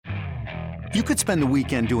You could spend the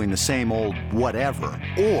weekend doing the same old whatever,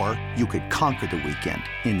 or you could conquer the weekend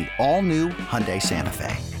in the all-new Hyundai Santa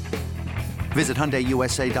Fe. Visit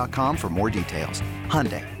HyundaiUSA.com for more details.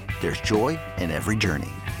 Hyundai, there's joy in every journey.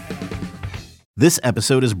 This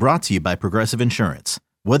episode is brought to you by Progressive Insurance.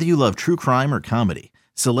 Whether you love true crime or comedy,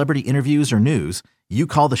 celebrity interviews or news, you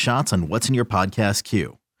call the shots on what's in your podcast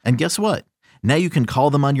queue. And guess what? Now you can call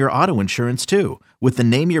them on your auto insurance too with the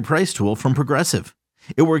Name Your Price tool from Progressive.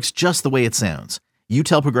 It works just the way it sounds. You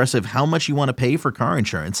tell Progressive how much you want to pay for car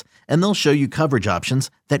insurance, and they'll show you coverage options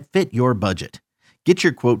that fit your budget. Get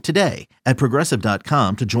your quote today at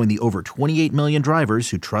Progressive.com to join the over 28 million drivers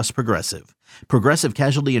who trust Progressive. Progressive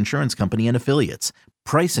Casualty Insurance Company and Affiliates.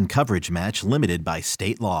 Price and coverage match limited by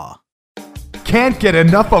state law. Can't get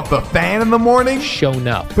enough of the Fan in the morning? Shown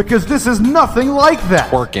up. Because this is nothing like that.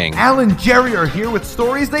 Working. Al and Jerry are here with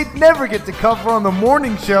stories they'd never get to cover on the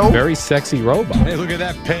morning show. Very sexy robot. Hey, look at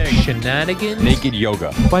that pig. Shenanigans. Naked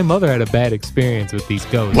yoga. My mother had a bad experience with these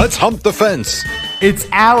ghosts. Let's hump the fence. It's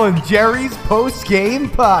Al and Jerry's post-game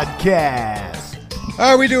podcast.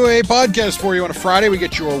 All right, we do a podcast for you on a Friday. We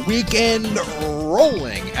get your weekend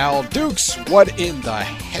rolling. Al Dukes, what in the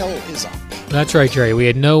hell is up? That's right, Jerry. We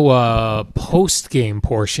had no post-game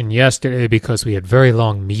portion yesterday because we had very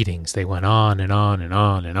long meetings. They went on and on and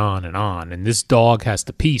on and on and on. And this dog has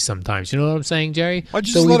to pee sometimes. You know what I'm saying, Jerry? Why'd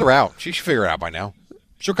you just let her out? She should figure it out by now.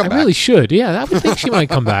 She'll come back. I really should. Yeah, I would think she might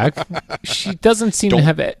come back. She doesn't seem to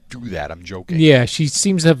have it. Do that. I'm joking. Yeah, she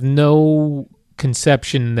seems to have no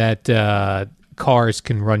conception that cars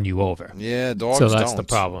can run you over. Yeah, dogs So that's don't. the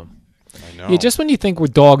problem. I know. Yeah, just when you think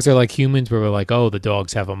dogs are like humans, where we're like, oh, the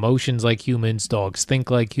dogs have emotions like humans, dogs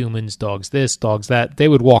think like humans, dogs this, dogs that, they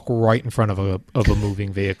would walk right in front of a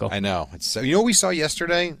moving vehicle. I know. It's you know what we saw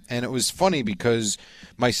yesterday, and it was funny because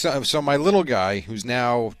my son, so my little guy, who's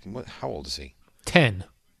now how old is he? 10.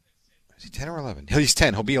 Is he 10 or 11? He's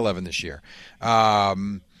 10. He'll be 11 this year.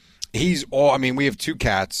 He's all. I mean, we have two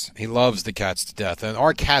cats. He loves the cats to death, and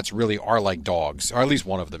our cats really are like dogs, or at least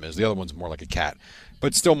one of them is. The other one's more like a cat,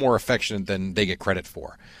 but still more affectionate than they get credit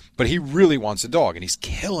for. But he really wants a dog, and he's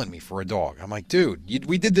killing me for a dog. I'm like, dude,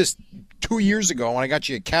 we did this 2 years ago when I got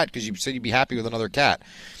you a cat because you said you'd be happy with another cat.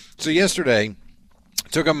 So yesterday,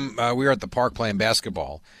 took him. We were at the park playing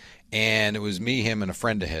basketball, and it was me, him, and a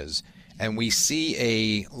friend of his. And we see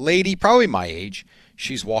a lady, probably my age.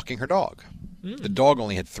 She's walking her dog. The dog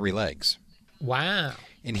only had 3 legs. Wow.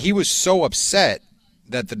 And he was so upset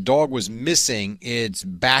that the dog was missing its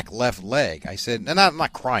back left leg. I said, and I'm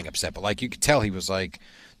not crying upset, but like you could tell he was like,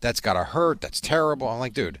 that's got to hurt. That's terrible. I'm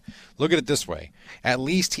like, dude, look at it this way. At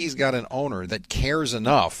least he's got an owner that cares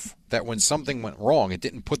enough that when something went wrong, it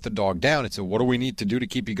didn't put the dog down. It said, what do we need to do to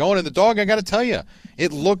keep you going? And the dog, I got to tell you,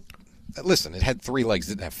 it looked, listen, it had 3 legs,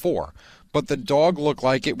 it didn't have 4. But the dog looked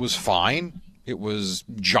like it was fine. It was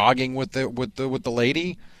jogging with the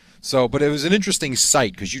lady. So, but it was an interesting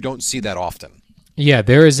sight because you don't see that often. Yeah,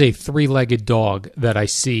 there is a 3-legged dog that I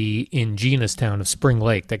see in Gina's town of Spring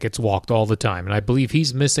Lake that gets walked all the time, and I believe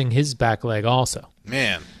he's missing his back leg also.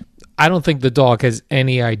 Man, I don't think the dog has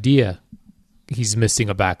any idea he's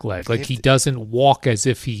missing a back leg. Like, he doesn't walk as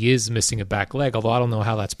if he is missing a back leg, although I don't know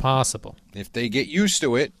how that's possible. if they get used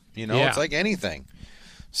to it, Yeah. it's like anything.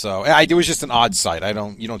 So it was just an odd sight.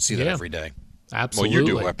 You don't see that every day. Absolutely. Well,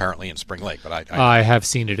 you do apparently in Spring Lake, but I have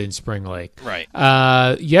seen it in Spring Lake. Right.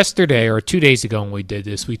 Yesterday or 2 days ago when we did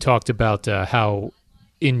this, we talked about how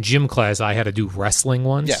in gym class I had to do wrestling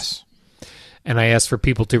once. Yes. And I asked for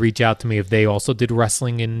people to reach out to me if they also did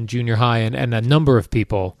wrestling in junior high, and a number of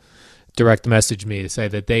people direct messaged me to say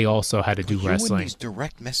that they also had to do wrestling. And these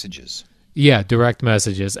direct messages. Yeah, direct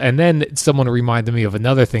messages. And then someone reminded me of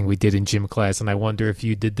another thing we did in gym class, and I wonder if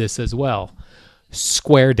you did this as well.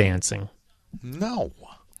 Square dancing. No.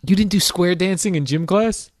 You didn't do square dancing in gym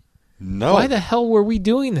class? No. Why the hell were we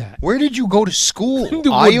doing that? Where did you go to school?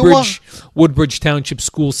 The Iowa? Woodbridge Township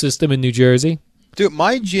school system in New Jersey. Dude,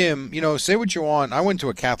 my gym, say what you want. I went to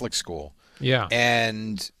a Catholic school. Yeah.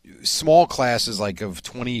 And small classes like of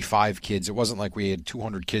 25 kids. It wasn't like we had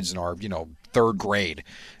 200 kids in our, third grade.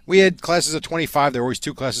 We had classes of 25. There were always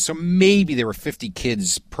 2 classes. So maybe there were 50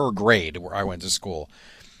 kids per grade where I went to school.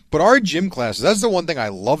 But our gym classes, that's the one thing I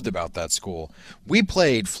loved about that school. We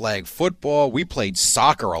played flag football. We played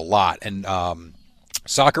soccer a lot. And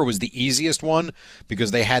soccer was the easiest one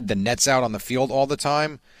because they had the nets out on the field all the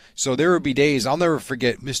time. So there would be days, I'll never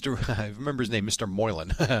forget I remember his name, Mr.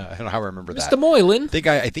 Moylan. I don't know how I remember that. Mr. Moylan?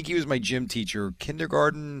 I think he was my gym teacher,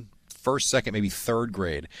 kindergarten, first, second, maybe third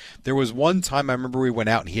grade. There was one time I remember we went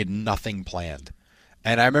out and he had nothing planned.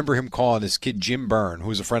 And I remember him calling this kid, Jim Byrne, who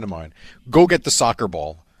was a friend of mine, go get the soccer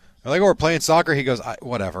ball. I'm like, oh, we're playing soccer. He goes,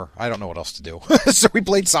 whatever. I don't know what else to do. So we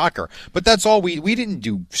played soccer. But that's all. We didn't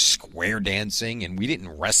do square dancing, and we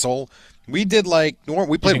didn't wrestle. We did we played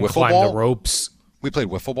wiffle climb ball. the ropes. We played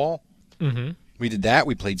wiffle ball. Mm-hmm. We did that.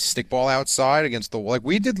 We played stickball outside against the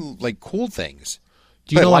we did cool things.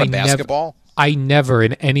 Do you Played know a lot I of basketball. I never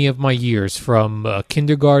in any of my years from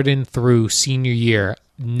kindergarten through senior year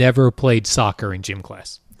never played soccer in gym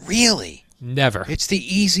class. Really? Never. It's the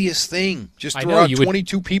easiest thing. Just I throw know, out you would-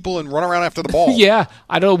 22 people and run around after the ball. Yeah,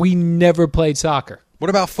 I don't. We never played soccer. What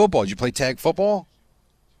about football? Did you play tag football?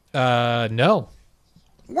 No.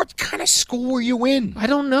 What kind of school were you in? I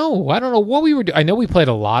don't know. I don't know what we were doing. I know we played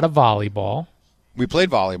a lot of volleyball. We played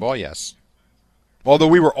volleyball, yes. Although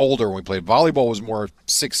we were older when we played. Volleyball was more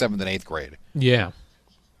 6th, 7th, and 8th grade. Yeah.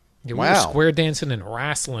 We were Wow. square dancing and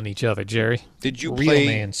wrestling each other, Jerry. Did you Real play?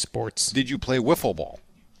 man sports. Did you play wiffle ball?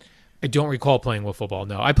 I don't recall playing wiffle ball.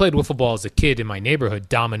 No, I played wiffle ball as a kid in my neighborhood,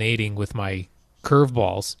 dominating with my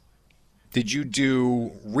curveballs. Did you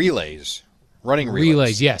do relays? Running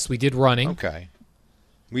Relays, yes, we did running. Okay.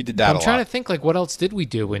 We did that I'm a trying lot. to think, what else did we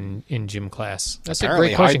do in gym class? That's Apparently a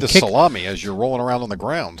great question. hide the salami as you're rolling around on the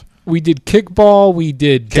ground. We did kickball. We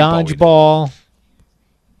did Kickball we did. dodgeball.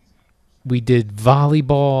 We did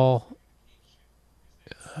volleyball.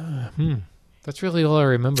 That's really all I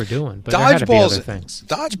remember doing. But there had to be other things.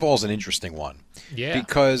 Dodgeball's an interesting one. Yeah.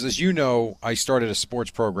 Because, as you know, I started a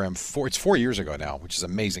sports program. It's 4 years ago now, which is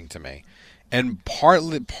amazing to me. And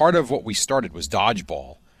part of what we started was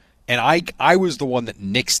dodgeball. And I was the one that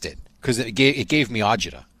nixed it because it gave me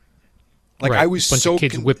agita. Like, Right. I was Bunch so of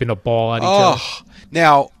kids whipping a ball at each other.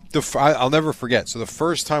 Now, I'll never forget. So the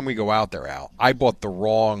first time we go out there, Al, I bought the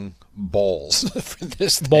wrong bowls for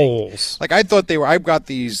this thing. Bowls. Like, I thought I've got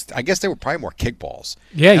these, I guess they were probably more kickballs.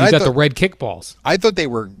 Yeah, And you I got thought- the red kickballs. I thought they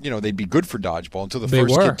were, they'd be good for dodgeball until the They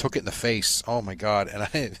first were. kid took it in the face. Oh my god!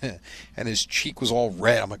 And his cheek was all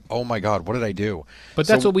red. I'm like, oh my god, what did I do? But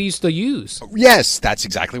that's So- what we used to use. Yes, that's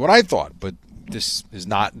exactly what I thought. But this is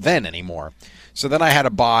not then anymore. So then I had to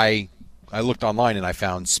buy. I looked online and I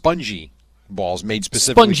found spongy balls made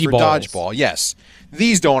specifically Spongy for balls. dodgeball. Yes,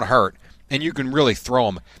 these don't hurt, and you can really throw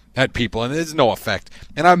them at people, and there's no effect.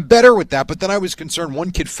 And I'm better with that. But then I was concerned.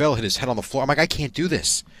 One kid fell, hit his head on the floor. I'm like, I can't do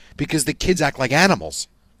this because the kids act like animals.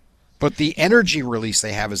 But the energy release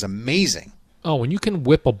they have is amazing. Oh, when you can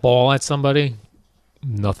whip a ball at somebody,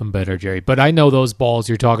 nothing better, Jerry. But I know those balls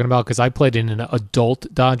you're talking about because I played in an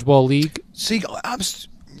adult dodgeball league. See,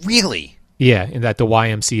 really? Yeah, in the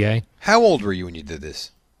YMCA. How old were you when you did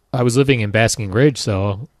this? I was living in Basking Ridge,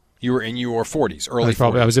 so You were in your 40s, I early was,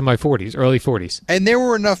 probably, 40s. I was in my 40s, early 40s. And there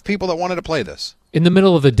were enough people that wanted to play this. In the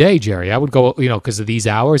middle of the day, Jerry, I would go, because of these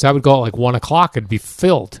hours, I would go at like 1 o'clock. It'd be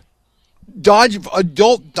filled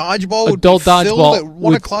Adult dodgeball would Adult be filled dodgeball at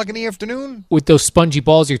 1 with- o'clock in the afternoon? with those spongy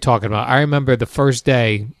balls you're talking about. I remember the first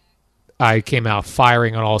day I came out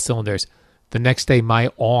firing on all cylinders. The next day,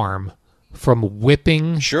 my arm from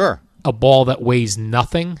whipping Sure. a ball that weighs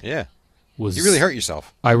nothing Yeah. was... You really hurt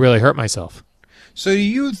yourself. I really hurt myself. So do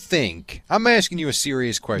you think, I'm asking you a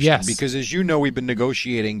serious question, Yes. because as you know, we've been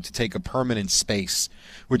negotiating to take a permanent space,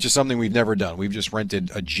 which is something we've never done. We've just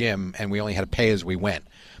rented a gym, and we only had to pay as we went.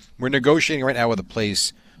 We're negotiating right now with a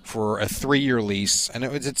place for a 3-year lease, and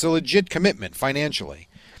it's a legit commitment financially.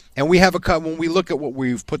 And we have when we look at what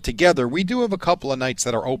we've put together, we do have a couple of nights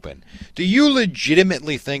that are open. Do you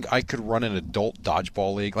legitimately think I could run an adult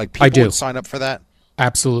dodgeball league? Like, people I do. would sign up for that?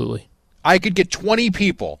 Absolutely. I could get 20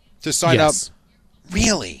 people to sign up. Yes.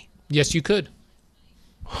 Really? Yes, you could.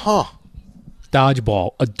 Huh.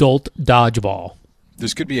 Dodgeball. Adult dodgeball.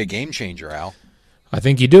 This could be a game changer, Al. I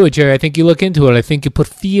think you do it, Jerry. I think you look into it. I think you put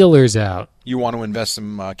feelers out. You want to invest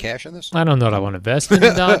some cash in this? I don't know that I want to invest in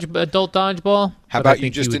adult dodgeball. How but I about you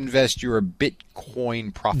think just would- invest your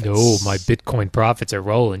Bitcoin profits? No, my Bitcoin profits are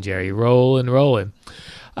rolling, Jerry. Rolling.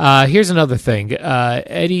 Here's another thing.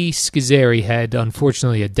 Eddie Schizzeri had,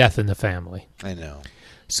 unfortunately, a death in the family. I know.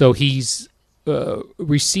 So he's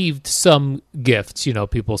received some gifts.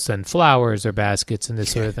 People send flowers or baskets and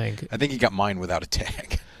this sort of thing. I think he got mine without a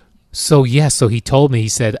tag. So, so he told me, he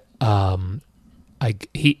said, now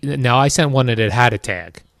I sent one that had a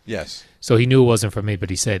tag. Yes. So he knew it wasn't for me, but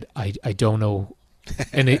he said, I don't know.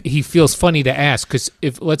 And he feels funny to ask because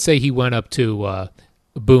if, let's say he went up to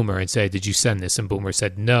Boomer and said, did you send this? And Boomer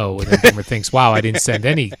said no. And then Boomer thinks, wow, I didn't send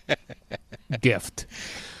any gift.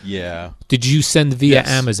 Yeah. Did you send via Yes.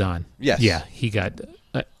 Amazon? Yes. Yeah, he got...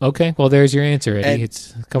 okay, well, there's your answer, Eddie. And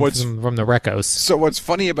It's comes from the Recos. So what's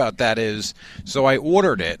funny about that is, so I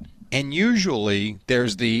ordered it, and usually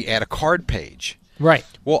there's the add a card page. Right.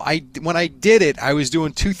 Well, when I did it, I was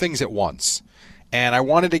doing two things at once. And I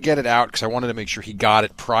wanted to get it out because I wanted to make sure he got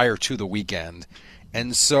it prior to the weekend.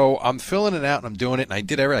 And so I'm filling it out and I'm doing it. And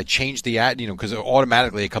I changed the ad, because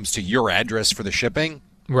automatically it comes to your address for the shipping.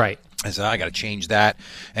 Right. I said, I got to change that.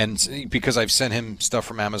 And because I've sent him stuff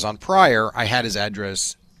from Amazon prior, I had his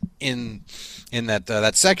address in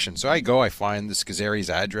that section. So I find the Scazzeri's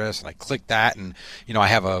address, and I click that, and I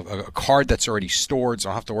have a card that's already stored, so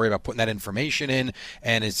I don't have to worry about putting that information in.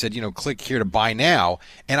 And it said, click here to buy now.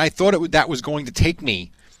 And I thought that was going to take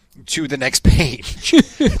me to the next page to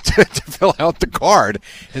fill out the card.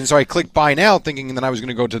 And so I clicked buy now, thinking that I was going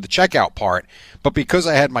to go to the checkout part. But because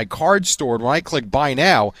I had my card stored, when I clicked buy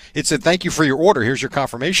now, it said, thank you for your order. Here's your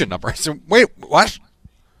confirmation number. I said, wait, what?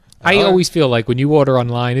 I always feel like when you order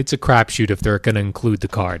online, it's a crapshoot if they're going to include the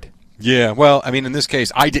card. Yeah, well, I mean, in this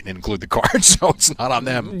case, I didn't include the card, so it's not on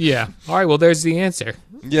them. Yeah. All right, well, there's the answer.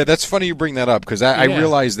 Yeah, that's funny you bring that up, because I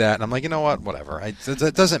realized that, and I'm like, you know what, whatever.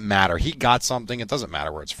 It doesn't matter. He got something. It doesn't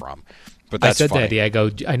matter where it's from. But that's funny. I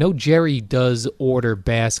said, I know Jerry does order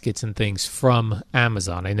baskets and things from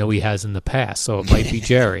Amazon. I know he has in the past, so it might be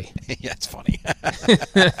Jerry. Yeah, it's funny.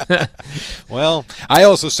 Well, I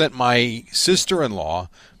also sent my sister-in-law,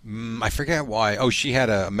 I forget why. Oh, she had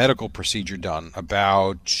a medical procedure done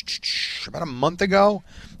about a month ago,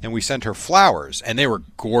 and we sent her flowers, and they were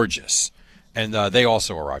gorgeous. And they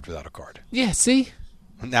also arrived without a card. Yeah, see?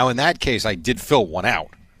 Now, in that case, I did fill one out.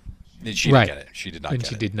 She didn't get it. She did not get it. And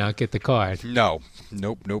she did not get the card. No.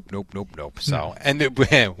 Nope. So, and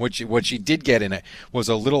what she did get in it was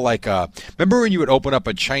a little like remember when you would open up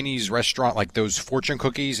a Chinese restaurant, like those fortune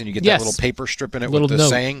cookies, and you get that little paper strip in it with the note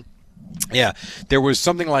saying? Yeah, there was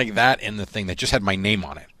something like that in the thing that just had my name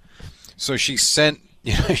on it. So she sent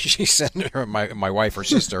her, my wife or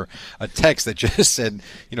sister, a text that just said,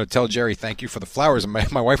 tell Jerry thank you for the flowers. And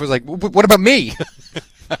my wife was like, what about me?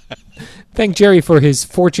 Thank Jerry for his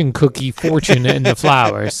fortune cookie fortune and the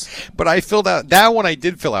flowers. But I filled out that one. I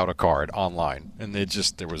did fill out a card online, and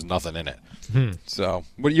there was nothing in it. So,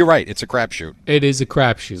 but you're right. It's a crapshoot. It is a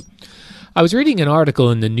crapshoot. I was reading an article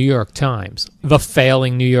in the New York Times, the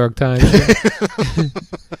failing New York Times. It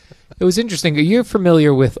was interesting. Are you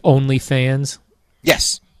familiar with OnlyFans?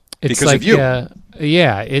 Yes, it's because of you.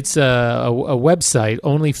 It's a website,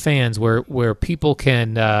 OnlyFans, where people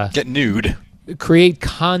can get nude, create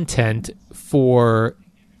content for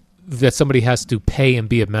that somebody has to pay and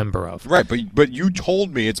be a member of. Right, but you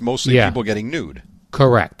told me it's mostly people getting nude.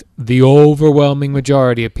 Correct. The overwhelming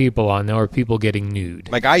majority of people on there are people getting nude.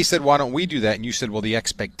 Like I said, why don't we do that? And you said, well, the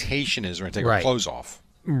expectation is we're going to take our clothes off.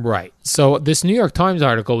 Right. So this New York Times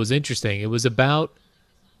article was interesting. It was about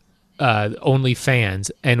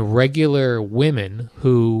OnlyFans and regular women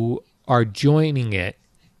who are joining it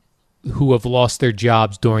who have lost their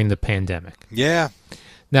jobs during the pandemic. Yeah.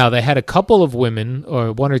 Now, they had a couple of women,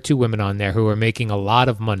 or one or two women on there who were making a lot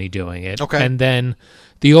of money doing it. Okay. And then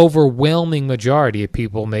the overwhelming majority of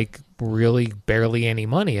people make really barely any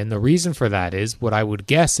money. And the reason for that is, what I would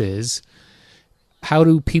guess is, how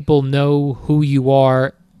do people know who you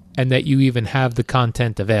are and that you even have the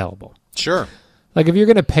content available? Sure. Like, if you're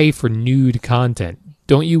going to pay for nude content,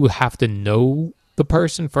 don't you have to know the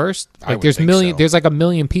person first? Like, there's like 1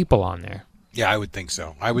 million people on there. Yeah, I would think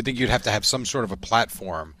so. I would think you'd have to have some sort of a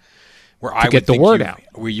platform where to get the word out,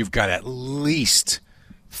 where you've got at least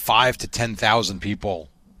 5,000 to 10,000 people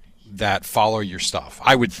that follow your stuff.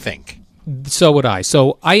 I would think. So would I.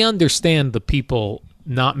 So I understand the people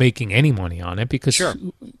not making any money on it, because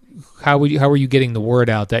how are you getting the word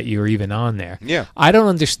out that you're even on there? Yeah. I don't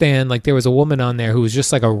understand. Like, there was a woman on there who was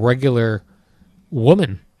just like a regular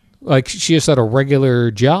woman. Like, she just had a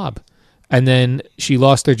regular job. And then she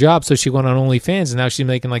lost her job, so she went on OnlyFans, and now she's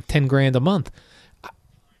making like $10,000 a month.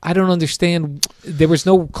 I don't understand. There was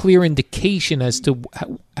no clear indication as to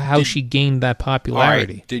how she gained that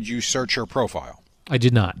popularity. All right. Did you search her profile? I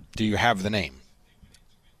did not. Do you have the name?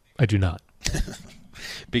 I do not.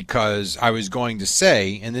 Because I was going to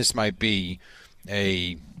say, and this might be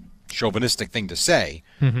a chauvinistic thing to say,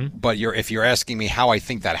 but if you're asking me how I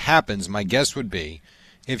think that happens, my guess would be,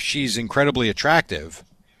 if she's incredibly attractive,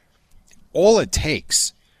 all it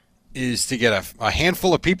takes is to get a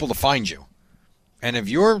handful of people to find you. And if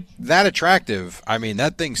you're that attractive, I mean,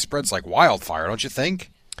 that thing spreads like wildfire, don't you think?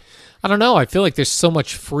 I don't know. I feel like there's so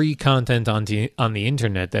much free content on the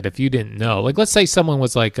internet that if you didn't know, like, let's say someone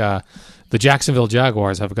was like, the Jacksonville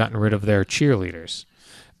Jaguars have gotten rid of their cheerleaders,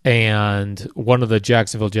 and one of the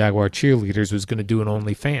Jacksonville Jaguar cheerleaders was going to do an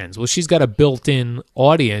OnlyFans. Well, she's got a built-in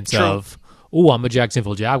audience of, oh, I'm a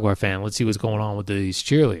Jacksonville Jaguar fan. Let's see what's going on with these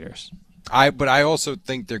cheerleaders. But I also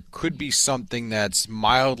think there could be something that's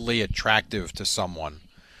mildly attractive to someone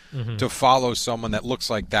to follow someone that looks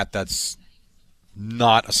like that. That's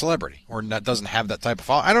not a celebrity or doesn't have that type of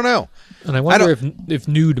following. I don't know. And I wonder if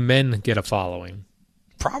nude men get a following.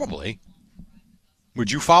 Probably.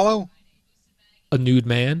 Would you follow a nude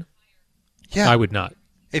man? Yeah, I would not.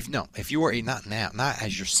 If you were not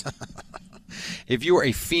as your son, if you were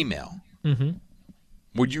a female,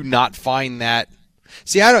 would you not find that?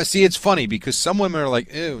 See, I don't see. It's funny because some women are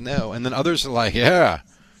like, "Ew, no," and then others are like, "Yeah."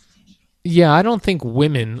 Yeah, I don't think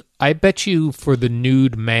women. I bet you for the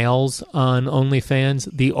nude males on OnlyFans,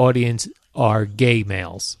 the audience are gay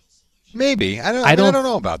males. Maybe I don't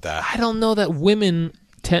know about that. I don't know that women.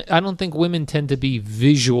 I don't think women tend to be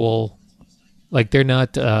visual. Like they're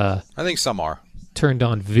not. I think some are turned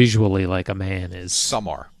on visually like a man is. Some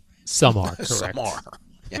are. Some are correct. Some are.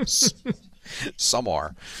 Yes. Some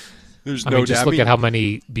are. There's I no mean, just doubt. look at how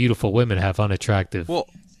many beautiful women have unattractive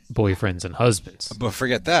boyfriends and husbands. But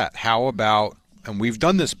forget that. How about, and we've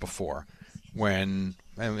done this before, when,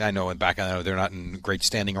 and I know they're not in great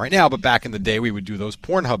standing right now, but back in the day we would do those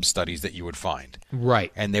Pornhub studies that you would find.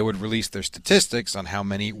 Right. And they would release their statistics on how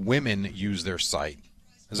many women use their site.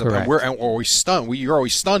 Correct. We're always stunned. You're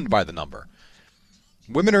always stunned by the number.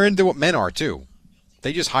 Women are into what men are, too.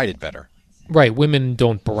 They just hide it better. Right. Women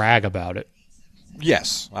don't brag about it.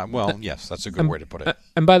 Yes. Yes, that's a good way to put it.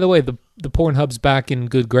 And by the way, the Pornhub's back in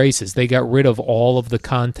good graces. They got rid of all of the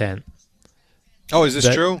content. Oh, is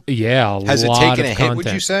this true? Yeah, Has it taken a hit, content.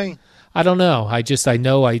 would you say? I don't know. I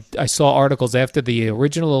know I saw articles after the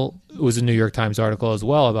original. It was a New York Times article as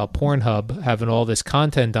well about Pornhub having all this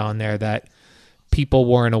content on there that people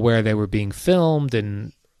weren't aware they were being filmed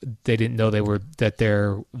and they didn't know that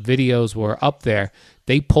their videos were up there.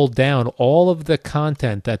 They pulled down all of the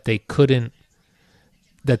content that they couldn't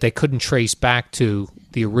trace back to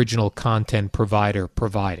the original content provider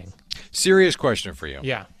providing. Serious question for you.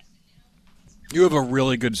 Yeah. You have a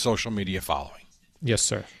really good social media following. Yes,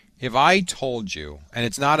 sir. If I told you, and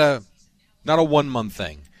it's not a 1 month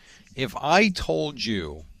thing, if I told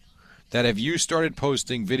you that if you started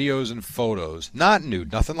posting videos and photos, not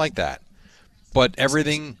nude, nothing like that, but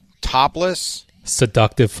everything topless,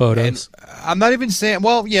 seductive photos. And I'm not even saying,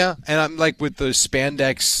 well, yeah, and I'm like with the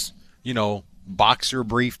spandex, boxer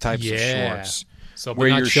brief types of shorts. So where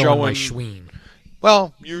not you're showing my showing, schween.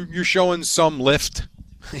 well, you're showing some lift.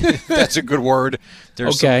 That's a good word.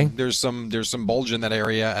 There's some bulge in that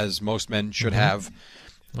area, as most men should have.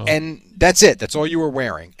 Oh. And that's it. That's all you were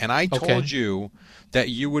wearing. And I told you that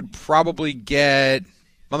you would probably get,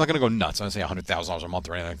 I'm not going to go nuts. I'm going to say $100,000 a month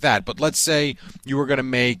or anything like that. But let's say you were going to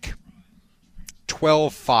make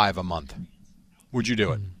 $12,500 a month. Would you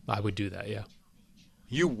do it? I would do that, yeah.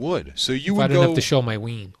 You would. So you if would I didn't go, have to show my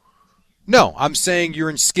ween. No, I'm saying you're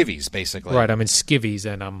in skivvies, basically. Right, I'm in skivvies,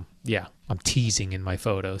 and I'm teasing in my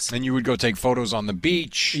photos. And you would go take photos on the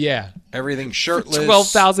beach. Yeah. Everything shirtless.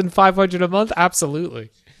 $12,500 a month?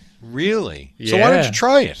 Absolutely. Really? Yeah. So why don't you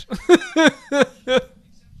try it?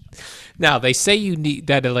 Now, they say you need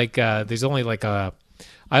that, there's only I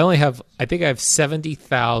think I have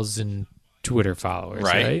 70,000 Twitter followers,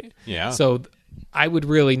 right? Yeah. So I would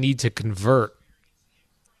really need to convert.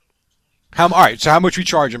 All right, so how much we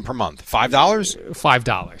charge them per month? $5?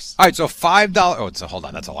 $5. All right, so $5. Oh, so hold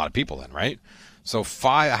on, that's a lot of people then, right? So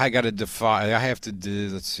I have to do,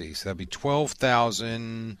 let's see, so that'd be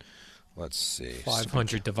 12,000, let's see.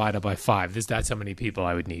 500 divided by 5. That's how many people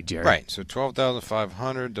I would need, Jerry. Right, so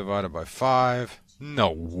 12,500 divided by 5.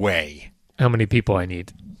 No way. How many people I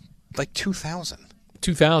need? Like 2,000.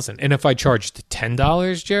 2,000. And if I charged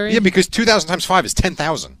 $10, Jerry? Yeah, because 2,000 times 5 is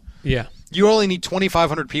 10,000. Yeah. You only need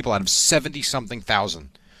 2,500 people out of 70-something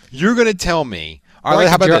thousand. You're going to tell me, all right, Or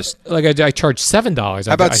how about this? Like I charge $7.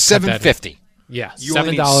 How about $7.50? Yeah, You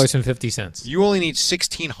only need $7.50. You only need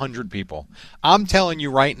 1,600 people. I'm telling you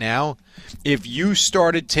right now, if you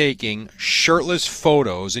started taking shirtless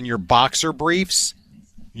photos in your boxer briefs,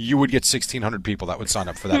 you would get 1,600 people that would sign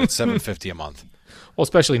up for that at $7.50 a month. Well,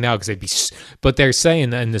 especially now because they'd be. But they're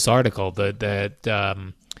saying in this article that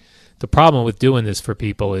the problem with doing this for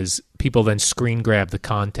people is people then screen grab the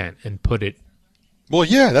content and put it. Well,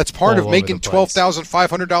 yeah, that's part all of over making the place.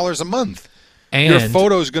 $12,500 a month. And your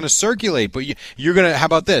photo's going to circulate, but you're going to. How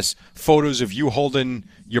about this? Photos of you holding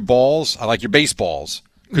your balls, like your baseballs,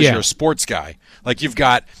 because you're a sports guy. Like you've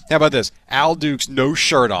got. How about this? Al Dukes, no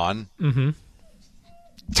shirt on,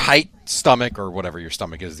 tight stomach or whatever your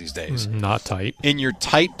stomach is these days. Not tight. In your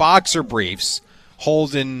tight boxer briefs,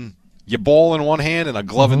 holding your ball in one hand and a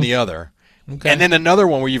glove in the other, and then another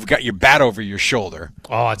one where you've got your bat over your shoulder.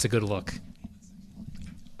 Oh, it's a good look.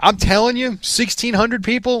 I'm telling you, 1,600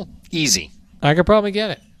 people, easy. I could probably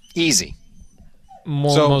get it. Easy.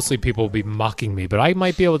 Mostly people will be mocking me, but I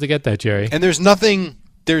might be able to get that, Jerry. And there's nothing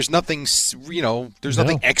there's nothing, there's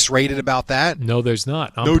nothing X-rated about that. No, there's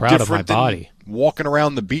not. I'm no proud of my different than body. walking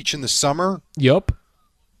around the beach in the summer. Yup.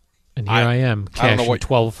 And here I am, I don't know cashing what-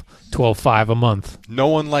 $12.5 a month. No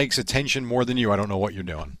one likes attention more than you. I don't know what you're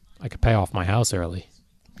doing. I could pay off my house early.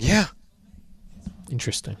 Yeah.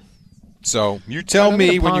 Interesting. So you tell I'm me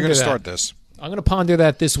gonna when you're going ponder to start that. this. I'm going to ponder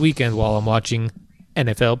that this weekend while I'm watching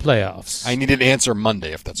NFL playoffs. I need an answer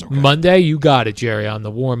Monday, if that's okay. Monday, you got it, Jerry, on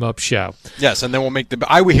the warm-up show. Yes, and then we'll make the.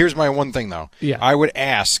 Here's my one thing though. Yeah. I would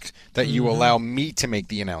ask that you allow me to make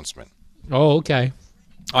the announcement Oh, okay.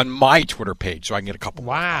 on my Twitter page, so I can get a couple.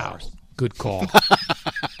 more Wow. followers. Good call.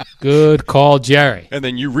 Good call, Jerry. And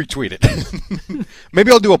then you retweet it.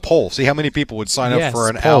 Maybe I'll do a poll. See how many people would sign up Yes, for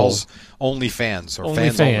an poll. Al's OnlyFans or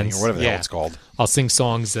Fans Only OnlyFans, or whatever the yeah. hell it's called. I'll sing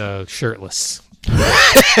songs shirtless.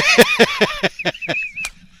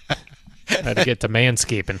 Had to get to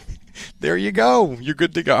manscaping. There you go. You're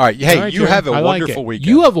good to go. All right. Hey, All right, you Jerry. have a I like wonderful it. weekend.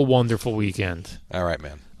 You have a wonderful weekend. All right,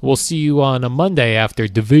 man. We'll see you on a Monday after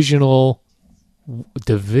divisional.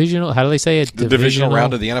 How do they say it? The divisional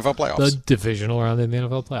round of the NFL playoffs. The divisional round in the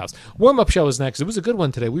NFL playoffs. Warm-up show is next. It was a good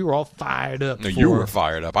one today. We were all fired up. No, you for were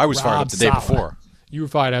fired up. I was fired Rob up the day Saleh. before. You were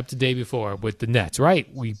fired up the day before with the Nets, right?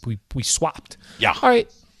 We swapped. Yeah. All right.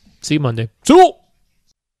 See you Monday. See you.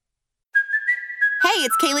 Hey,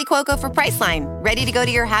 it's Kaylee Cuoco for Priceline. Ready to go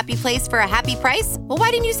to your happy place for a happy price? Well,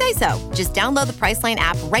 why didn't you say so? Just download the Priceline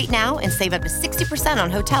app right now and save up to 60%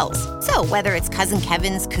 on hotels. So whether it's Cousin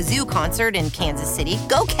Kevin's Kazoo Concert in Kansas City,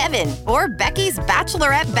 go Kevin, or Becky's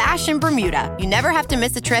Bachelorette Bash in Bermuda, you never have to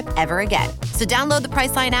miss a trip ever again. So download the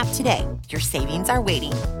Priceline app today. Your savings are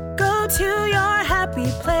waiting. Go to your happy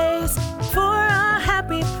place for a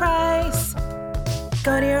happy price.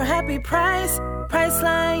 Go to your happy price,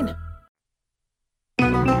 Priceline.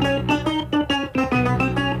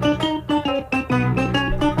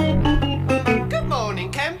 Good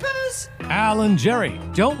morning, campers. Al and Jerry,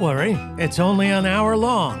 don't worry, it's only an hour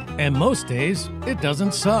long, and most days it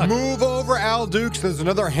doesn't suck. Move over, Al Dukes. There's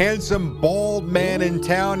another handsome, bald man in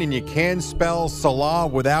town, and you can spell Salah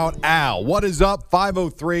without Al. What is up?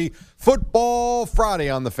 5:03 Football Friday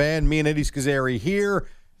on the Fan. Me and Eddie Scazzeri here.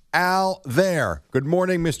 Al there. Good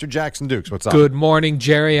morning, Mr. Jackson Dukes. What's up? Good morning,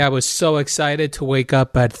 Jerry. I was so excited to wake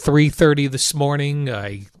up at 3:30 this morning.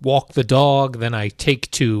 I walk the dog, then I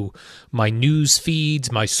take to my news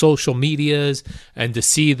feeds, my social medias, and to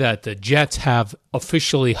see that the Jets have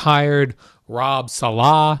officially hired Rob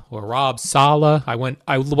Saleh or Rob Saleh.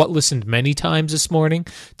 I listened many times this morning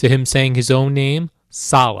to him saying his own name,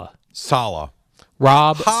 Saleh. Salah.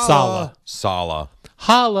 Rob Holla. Saleh. Salah.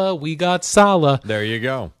 Holla, we got Saleh. There you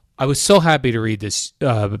go. I was so happy to read this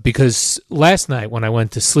because last night when I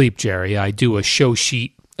went to sleep, Jerry, I do a show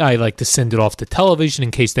sheet. I like to send it off to television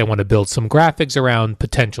in case they want to build some graphics around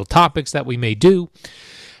potential topics that we may do.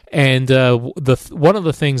 And one of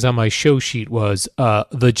the things on my show sheet was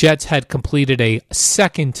the Jets had completed a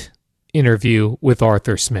second interview with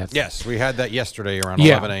Arthur Smith. Yes, we had that yesterday around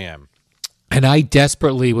Yeah. 11 a.m. And I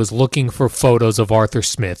desperately was looking for photos of Arthur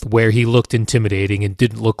Smith where he looked intimidating and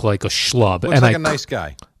didn't look like a schlub. Looks and like I a nice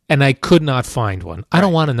guy. And I could not find one. I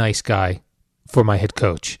don't want a nice guy for my head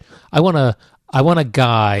coach. I want a For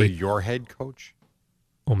guy. your head coach?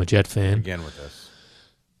 I'm a Jet fan. Again with this.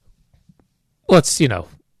 Let's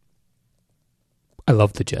I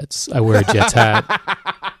love the Jets. I wear a Jets hat.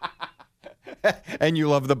 And you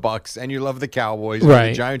love the Bucks, and you love the Cowboys. Right.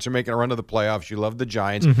 The Giants are making a run to the playoffs. You love the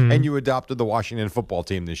Giants, and you adopted the Washington football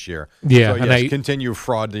team this year. Yeah, so and yes, continue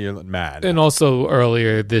fraud to you mad. And also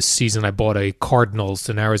earlier this season, I bought an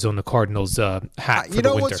Arizona Cardinals hat for You know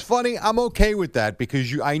the winter. what's funny? I'm okay with that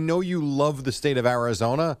because I know you love the state of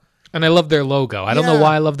Arizona. And I love their logo. I don't know Yeah.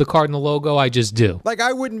 why I love the Cardinal logo. I just do. Like,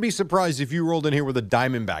 I wouldn't be surprised if you rolled in here with a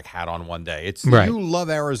Diamondback hat on one day. It's Right. You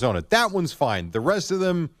love Arizona. That one's fine. The rest of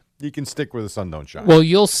them, you can stick where the sun don't shine. Well,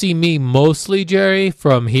 you'll see me mostly, Jerry,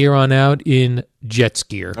 from here on out in Jets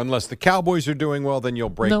gear. Unless the Cowboys are doing well, then you'll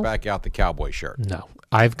break No. back out the Cowboy shirt. No,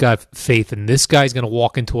 I've got faith in this guy's going to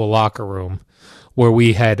walk into a locker room where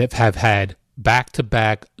we have had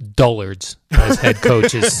back-to-back dullards as head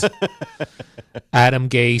coaches. Adam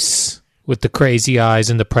Gase with the crazy eyes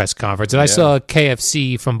in the press conference. And I saw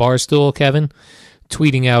KFC from Barstool, Kevin,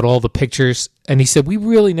 tweeting out all the pictures. And he said, we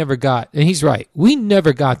really never got, and he's right, we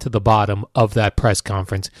never got to the bottom of that press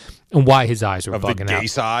conference and why his eyes were Of the bugging out.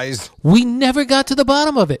 Gase eyes. We never got to the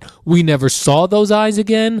bottom of it. We never saw those eyes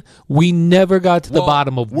again. We never got to the Well,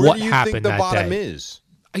 bottom of where what do you happened think the that bottom day. is?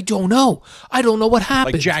 I don't know. I don't know what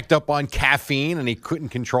happened. Like jacked up on caffeine and he couldn't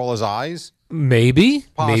control his eyes? Maybe he had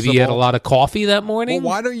a Possible. lot of coffee that morning.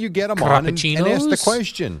 Well, why don't you get him on and ask the Frappuccinos?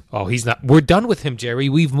 question? Oh, he's not. We're done with him, Jerry.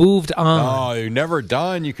 We've moved on. Oh, you're never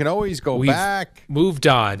done. You can always go We've back. moved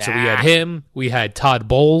on. So we had him. We had Todd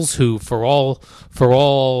Bowles, who for all,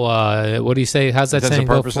 what do you say? How's that Intents saying? and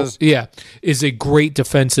go? purposes? Yeah, is a great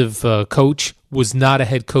defensive coach. Was not a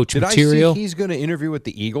head coach Did material. I see he's going to interview with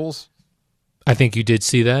the Eagles? I think you did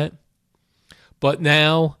see that. But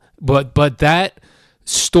now, but that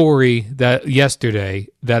story that yesterday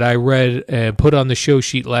that I read and put on the show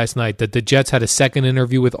sheet last night that the Jets had a second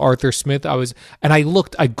interview with Arthur Smith.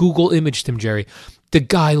 I Google imaged him, Jerry. The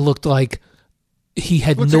guy looked like he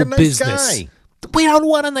had Looks no like a nice business. guy. We don't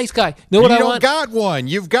want a nice guy. Know what You I don't want? got one.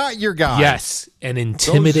 You've got your guy. Yes, an Go zip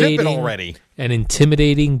intimidating, it already. an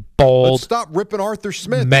intimidating, bald. Let's stop ripping Arthur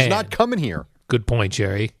Smith. Man. He's not coming here. Good point,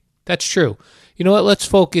 Jerry. That's true. You know what? Let's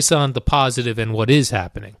focus on the positive and what is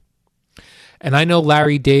happening. And I know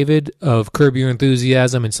Larry David of Curb Your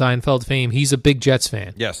Enthusiasm and Seinfeld fame, he's a big Jets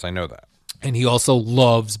fan. Yes, I know that. And he also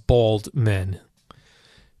loves bald men.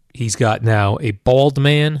 He's got now a bald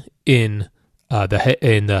man in the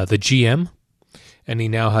GM, and he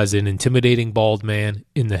now has an intimidating bald man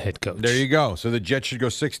in the head coach. There you go. So the Jets should go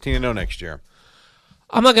 16-0 next year.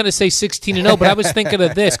 I'm not going to say 16-0, but I was thinking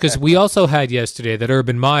of this because we also had yesterday that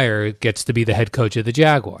Urban Meyer gets to be the head coach of the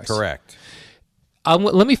Jaguars. Correct.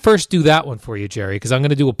 Let me first do that one for you, Jerry, because I'm going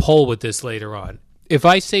to do a poll with this later on. If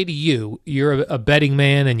I say to you, you're a betting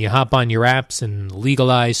man and you hop on your apps and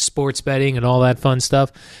legalize sports betting and all that fun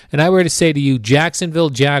stuff, and I were to say to you, Jacksonville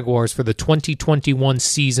Jaguars for the 2021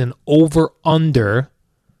 season over/under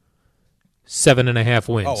 7.5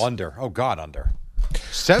 wins. Oh, under. Oh, God, under.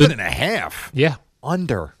 7.5? Yeah.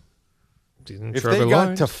 Under. If Trevor they got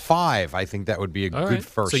Lawrence? to 5, I think that would be a All good right.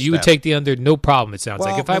 first So you would step. take the under, no problem, it sounds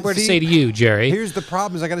like. If I but were to see, say to you, Jerry. Here's the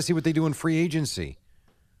problem is I got to see what they do in free agency.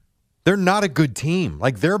 They're not a good team.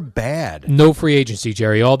 Like, they're bad. No free agency,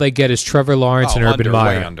 Jerry. All they get is Trevor Lawrence and Urban under,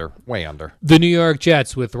 Meyer. Way under. The New York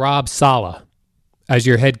Jets with Rob Saleh as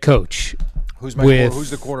your head coach. Who's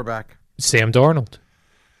the quarterback? Sam Darnold.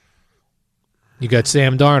 You got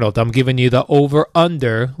Sam Darnold. I'm giving you the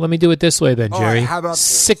over/under. Let me do it this way then, All Jerry. right, how about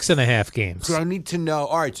 6.5 games. So I need to know.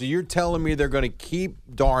 All right, so you're telling me they're going to keep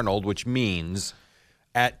Darnold, which means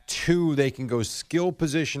at 2 they can go skill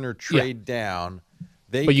position or trade down.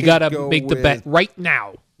 But you got to make the bet right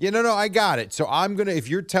now. Yeah, no, I got it. So I'm going to, if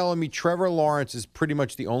you're telling me Trevor Lawrence is pretty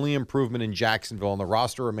much the only improvement in Jacksonville and the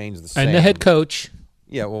roster remains the same. And the head coach.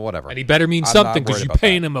 Yeah, well, whatever. And he better mean I'm something not because worried you're about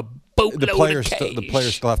paying that. him a boatload of cash. The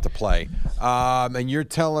players still have to play. And you're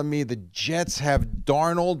telling me the Jets have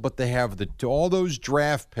Darnold, but they have all those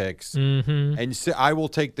draft picks. Mm-hmm. And so I will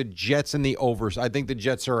take the Jets and the overs. I think the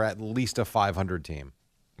Jets are at least a 500 team.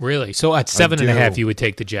 Really? So at 7.5, you would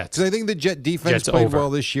take the Jets. Because I think the Jet defense Jets played over. well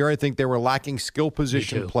this year. I think they were lacking skill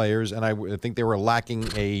position players, and I think they were lacking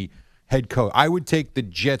a head coach. I would take the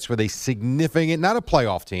Jets with a significant, not a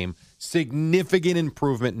playoff team, significant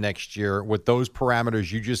improvement next year with those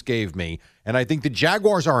parameters you just gave me. And I think the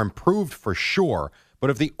Jaguars are improved for sure. But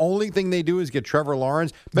if the only thing they do is get Trevor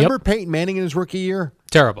Lawrence, remember Peyton Manning in his rookie year?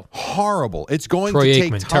 Terrible. Horrible. It's going Troy to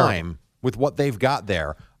take Aikman, time terrible. with what they've got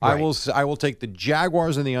there. Right. I will take the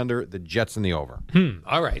Jaguars in the under, the Jets in the over.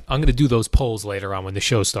 All right. I'm going to do those polls later on when the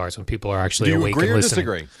show starts, when people are actually Do you awake agree and or listening.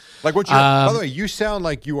 disagree? Like what? By the way, you sound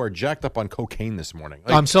like you are jacked up on cocaine this morning.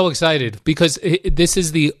 Like, I'm so excited because this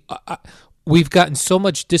is we've gotten so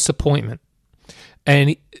much disappointment.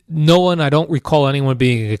 And I don't recall anyone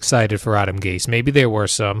being excited for Adam Gase. Maybe there were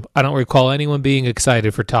some. I don't recall anyone being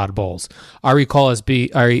excited for Todd Bowles. I recall us being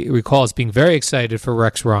very excited for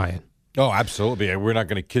Rex Ryan. Oh, absolutely. We're not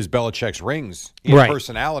going to kiss Belichick's rings in Right.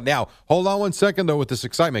 personality. Now, hold on one second, though, with this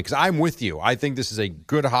excitement, because I'm with you. I think this is a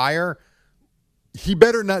good hire. He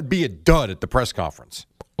better not be a dud at the press conference.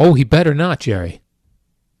 Oh, he better not, Jerry.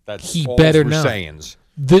 That's He all better we're not. saying.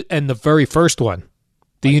 And the very first one,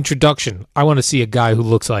 the introduction, I want to see a guy who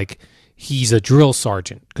looks like he's a drill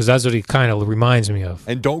sergeant, because that's what he kind of reminds me of.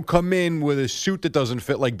 And don't come in with a suit that doesn't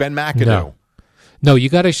fit like Ben McAdoo. No, you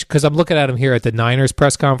got to, because I'm looking at him here at the Niners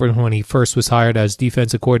press conference when he first was hired as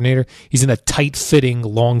defensive coordinator. He's in a tight-fitting,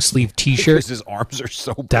 long-sleeve T-shirt. Because his arms are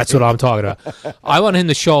so big. That's what I'm talking about. I want him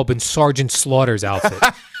to show up in Sergeant Slaughter's outfit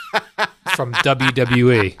from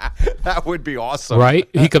WWE. That would be awesome. Right?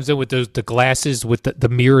 He comes in with the glasses, with the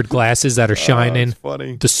mirrored glasses that are shining. That's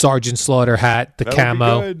funny. The Sergeant Slaughter hat, the That would be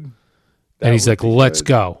camo. good. And he's like, let's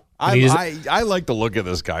go. And he I like the look of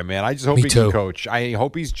this guy, man. I just hope Me he too. can coach. I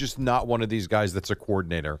hope he's just not one of these guys that's a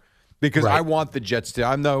coordinator. Because Right. I want the Jets to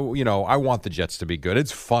I want the Jets to be good.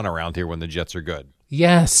 It's fun around here when the Jets are good.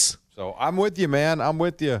 Yes. So I'm with you, man. I'm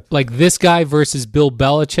with you. Like this guy versus Bill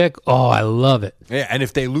Belichick. Oh, I love it. Yeah, and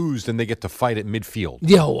if they lose, then they get to fight at midfield.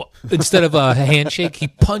 Yo, instead of a handshake, he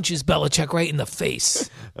punches Belichick right in the face.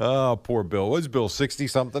 Oh, poor Bill. What's Bill,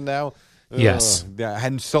 60-something now? Yes. Yeah,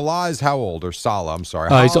 and Salah is how old? Or Salah, I'm sorry.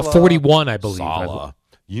 He's a 41, I believe. Salah.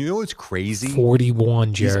 You know what's crazy?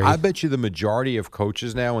 41, Jerry. I bet you the majority of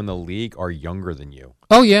coaches now in the league are younger than you.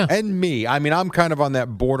 Oh, yeah. And me. I mean, I'm kind of on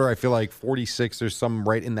that border. I feel like 46, there's some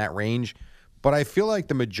right in that range. But I feel like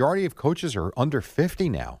the majority of coaches are under 50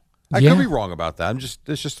 now. I could be wrong about that.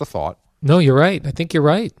 It's just a thought. No, you're right. I think you're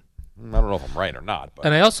right. I don't know if I'm right or not. But.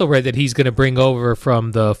 And I also read that he's going to bring over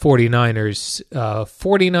from the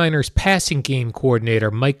 49ers passing game coordinator,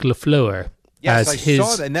 Mike LaFleur. Yes, I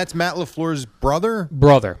saw that. And that's Matt LaFleur's brother?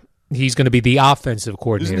 He's going to be the offensive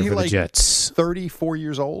coordinator for the Jets. 34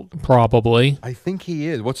 years old? Probably. I think he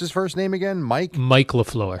is. What's his first name again? Mike? Mike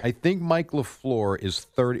LaFleur. I think Mike LaFleur is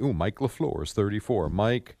 30. Oh, Mike LaFleur is 34.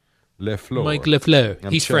 Mike LaFleur. Mike LaFleur.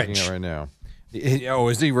 I'm He's checking French. it right now. Oh,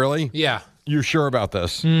 is he really? Yeah. You're sure about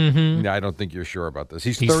this? Mm-hmm. No, I don't think you're sure about this.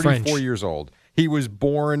 He's 34 French. years old. He was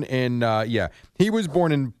born in he was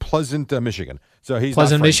born in Pleasant, Michigan. So he's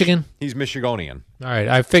Pleasant, not French. Michigan? He's Michigonian. All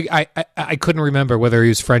right. I couldn't remember whether he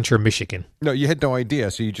was French or Michigan. No, you had no idea,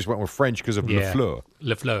 so you just went with French because of LaFleur.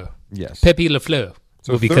 LaFleur. Yes. Pepe LaFleur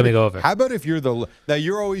will be coming over. How about if you're now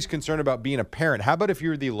you're always concerned about being a parent. How about if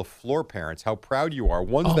you're the LaFleur parents, how proud you are.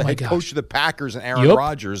 One's the head coach of the Packers and Aaron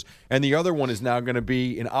Rodgers, and the other one is now going to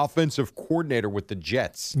be an offensive coordinator with the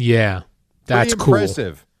Jets. Yeah. That's Pretty cool.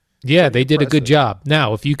 impressive. Yeah, they did a good job.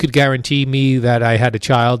 Now, if you could guarantee me that I had a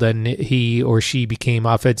child and he or she became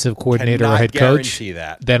offensive coordinator or head coach,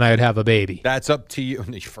 that. then I'd have a baby. That's up to you.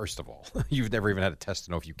 First of all, you've never even had a test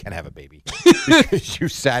to know if you can have a baby because you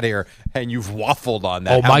sat here and you've waffled on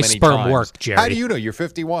that. Oh, my sperm worked, Jerry. How do you know? You're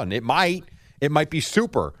 51. It might be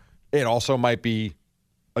super. It also might be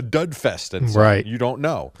a dud fest, and right. You don't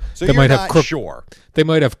know. So they you're might not have sure. They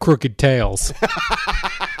might have crooked tails.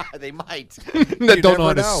 They might. That don't know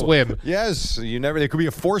how to swim. Yes, you never. There could be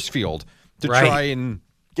a force field to try and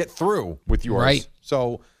get through with yours. Right.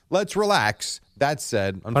 So let's relax. That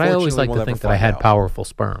said, but I always like to think that I had powerful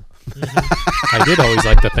sperm. I did always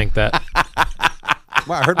like to think that.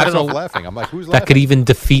 Well, I heard myself laughing. I'm like, who's laughing? That could even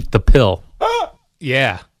defeat the pill.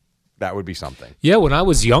 Yeah. That would be something. Yeah, when I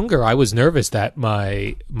was younger, I was nervous that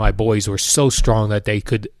my boys were so strong that they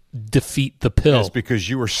could defeat the pill. Yes, because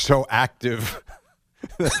you were so active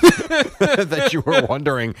that you were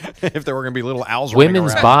wondering if there were going to be little owls running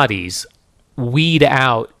Women's around. bodies weed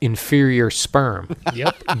out inferior sperm.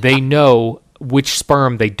 Yep. They know which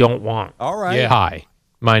sperm they don't want. All right. Yeah. Hi,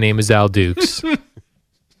 my name is Al Dukes.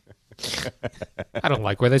 I don't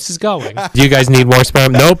like where this is going. Do you guys need more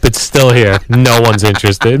sperm? Nope, it's still here. No one's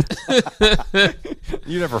interested.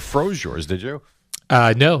 You never froze yours, did you?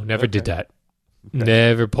 No, never did that. Okay.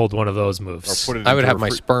 Never pulled one of those moves. Or put it I would into have my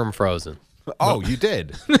sperm frozen. Oh, you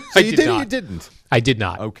did? So I you did did or not. you didn't? I did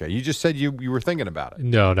not. Okay, you just said you were thinking about it.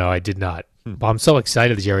 No, I did not. Well, I'm so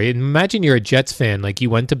excited, Jerry. Imagine you're a Jets fan. Like you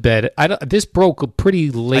went to bed. This broke pretty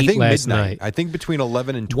late I think last midnight. night. I think between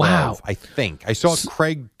 11 and 12. Wow. I think. I saw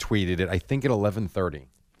Craig tweeted it, I think at 11:30.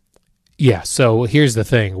 Yeah, so here's the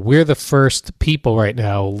thing. We're the first people right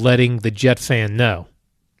now letting the Jet fan know.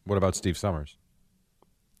 What about Steve Summers?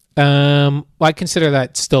 I consider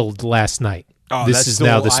that still last night. Oh, this is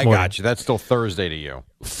now this morning. I got you. That's still Thursday to you.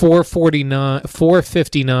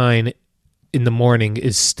 4:59 in the morning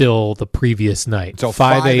is still the previous night. So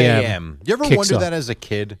 5 a.m. You ever kicks wonder off. that as a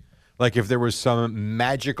kid? Like if there was some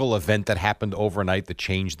magical event that happened overnight that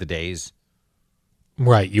changed the days?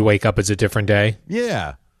 Right. You wake up, it's a different day.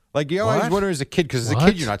 Yeah. Like you always wonder as a kid, because as a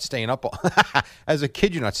kid you're not staying up. As a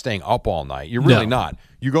kid you're not staying up all night. You're really not.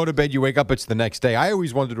 You go to bed, you wake up, it's the next day. I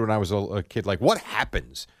always wondered when I was a kid, like what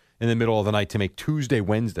happens in the middle of the night to make Tuesday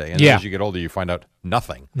Wednesday? And then as you get older, you find out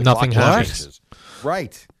nothing. The Nothing clock happens. changes.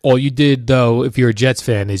 Right. All you did, though, if you're a Jets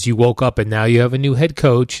fan, is you woke up and now you have a new head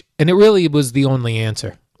coach, and it really was the only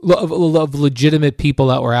answer. Of legitimate people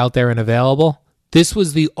that were out there and available, this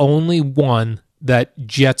was the only one that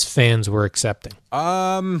Jets fans were accepting.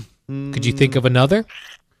 Could you think of another?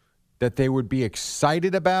 That they would be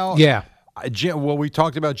excited about? Yeah. Well, we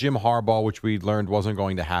talked about Jim Harbaugh, which we learned wasn't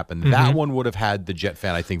going to happen. Mm-hmm. That one would have had the Jet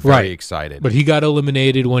fan, I think, very excited. But he got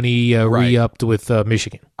eliminated when he re-upped with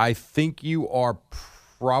Michigan. I think you are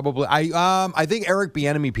probably. I think Eric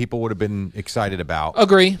Bieniemy people would have been excited about.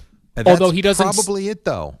 Agree. And Although that's he doesn't, probably it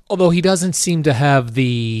though. Although he doesn't seem to have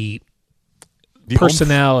the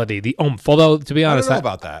personality, the oomph. Although to be honest, I don't know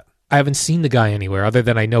about that. I haven't seen the guy anywhere other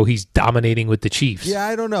than I know he's dominating with the Chiefs. Yeah,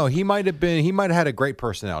 I don't know. He might have had a great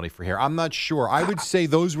personality for here. I'm not sure. I would say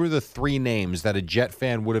those were the three names that a Jet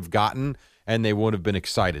fan would have gotten, and they would have been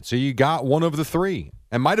excited. So you got one of the three,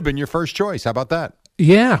 and might have been your first choice. How about that?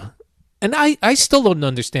 Yeah. And I still don't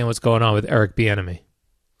understand what's going on with Eric Bieniemy.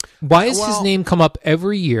 Why does his name come up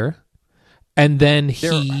every year, and then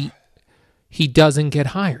he doesn't get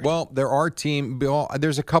hired? Well,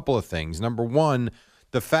 there's a couple of things. Number one,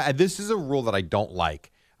 this is a rule that I don't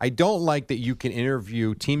like. I don't like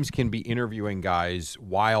that teams can be interviewing guys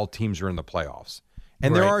while teams are in the playoffs.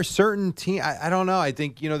 And there are certain teams, I don't know, I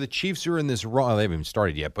think, the Chiefs are in this run. They haven't even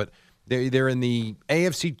started yet, but they're in the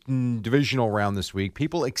AFC divisional round this week.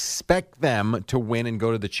 People expect them to win and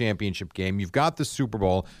go to the championship game. You've got the Super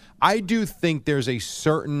Bowl. I do think there's a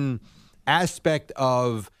certain aspect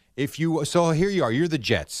of so here you are, you're the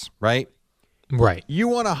Jets, right? Right. You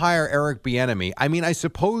want to hire Eric Bieniemy. I mean, I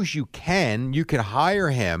suppose you can hire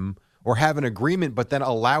him or have an agreement, but then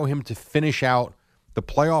allow him to finish out the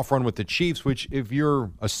playoff run with the Chiefs, which if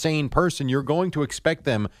you're a sane person, you're going to expect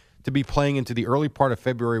them to be playing into the early part of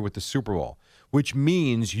February with the Super Bowl, which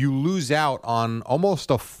means you lose out on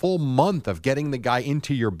almost a full month of getting the guy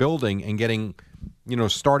into your building and getting,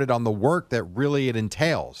 started on the work that really it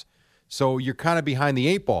entails. So you're kind of behind the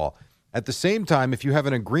eight ball. At the same time, if you have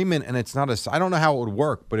an agreement and it's not I don't know how it would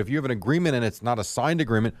work, but if you have an agreement and it's not a signed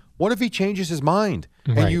agreement, what if he changes his mind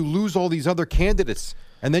and you lose all these other candidates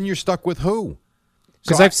and then you're stuck with who?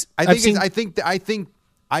 So I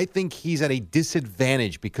think he's at a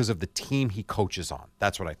disadvantage because of the team he coaches on.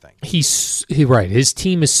 That's what I think. He's right. His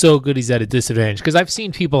team is so good he's at a disadvantage. Because I've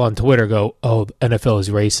seen people on Twitter go, "Oh, the NFL is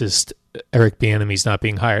racist. Eric Bieniemy's not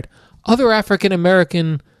being hired." Other African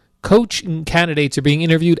American coaching candidates are being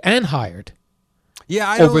interviewed and hired. Yeah,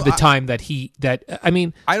 I don't think the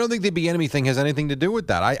Bieniemy thing has anything to do with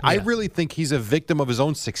that. I really think he's a victim of his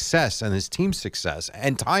own success and his team's success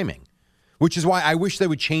and timing, which is why I wish they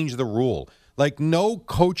would change the rule. Like no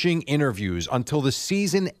coaching interviews until the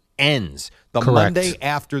season ends. The Correct. Monday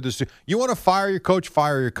after you want to fire your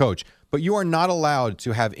coach, but you are not allowed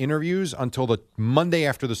to have interviews until the Monday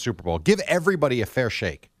after the Super Bowl. Give everybody a fair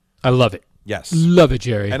shake. I love it. Yes. Love it,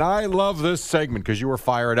 Jerry. And I love this segment because you were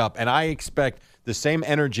fired up, and I expect the same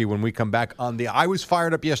energy when we come back I was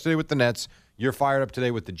fired up yesterday with the Nets. You're fired up today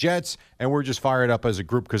with the Jets, and we're just fired up as a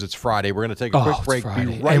group because it's Friday. We're going to take a quick break.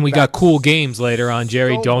 And we got cool games later on,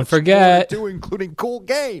 Jerry. Don't forget. Including cool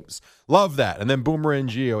games. Love that. And then Boomer and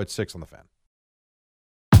Gio at 6 on the Fan.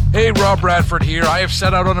 Hey, Rob Bradford here. I have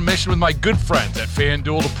set out on a mission with my good friends at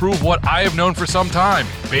FanDuel to prove what I have known for some time.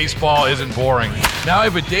 Baseball isn't boring. Now I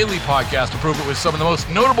have a daily podcast to prove it with some of the most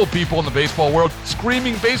notable people in the baseball world,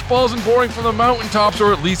 screaming baseball isn't boring from the mountaintops,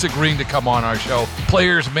 or at least agreeing to come on our show.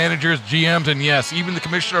 Players, managers, GMs, and yes, even the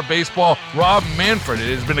commissioner of baseball, Rob Manfred.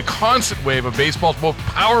 It has been a constant wave of baseball's most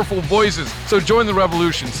powerful voices. So join the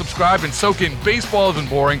revolution. Subscribe and soak in Baseball Isn't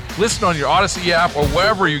Boring. Listen on your Odyssey app or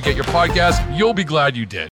wherever you get your podcast. You'll be glad you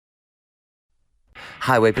did.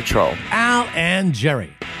 Highway Patrol. Al and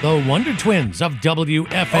Jerry, the Wonder Twins of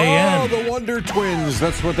WFAN. Oh, the Wonder Twins.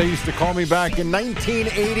 That's what they used to call me back in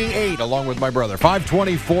 1988, along with my brother.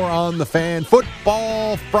 524 on the Fan.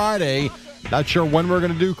 Football Friday. Not sure when we're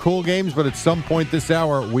going to do cool games, but at some point this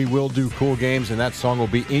hour, we will do cool games, and that song will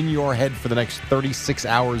be in your head for the next 36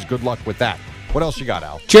 hours. Good luck with that. What else you got,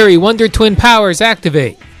 Al? Jerry, Wonder Twin powers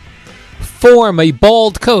activate. Form a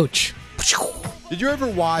bald coach. Did you ever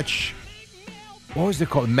watch... What was it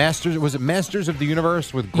called? Was it Masters of the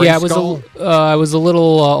Universe with Grayskull? Yeah, I was a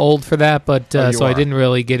little old for that, but so I didn't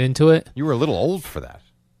really get into it. You were a little old for that.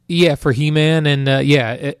 Yeah, for He-Man, and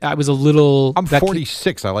I was a little... I'm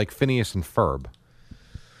 46. I like Phineas and Ferb.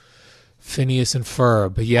 Phineas and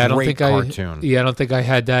Ferb. Yeah, Great cartoon. I don't think I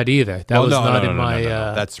had that either. That was not in my...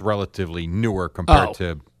 That's relatively newer compared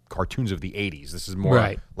to cartoons of the 80s. This is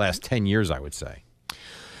more last 10 years, I would say.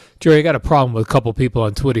 Jerry, I got a problem with a couple people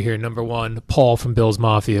on Twitter here. Number one, Paul from Bill's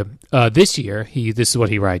Mafia. This year, this is what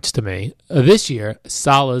he writes to me. This year,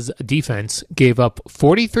 Salah's defense gave up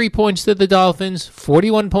 43 points to the Dolphins,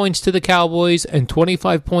 41 points to the Cowboys, and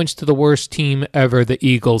 25 points to the worst team ever, the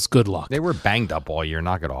Eagles. Good luck. They were banged up all year.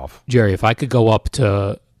 Knock it off. Jerry, if I could go up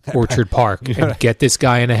to Orchard Park and get this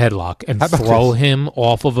guy in a headlock and throw him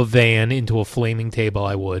off of a van into a flaming table,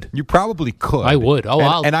 I would. You probably could. I would.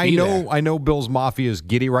 I know Bill's Mafia is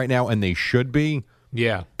giddy right now, and they should be.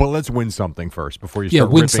 Yeah. But let's win something first before you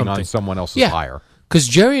start ripping on someone else's hire. Because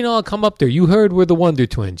Jerry and I'll come up there. You heard we're the Wonder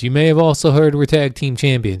Twins. You may have also heard we're tag team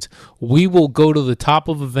champions. We will go to the top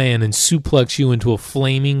of a van and suplex you into a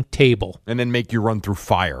flaming table. And then make you run through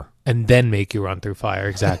fire. And then make you run through fire.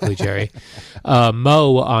 Exactly, Jerry.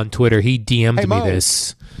 Mo on Twitter, he DM'd me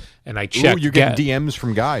this. And I checked. Ooh, you're getting DMs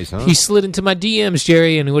from guys, huh? He slid into my DMs,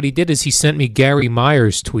 Jerry, and what he did is he sent me Gary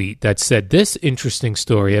Myers' tweet that said this interesting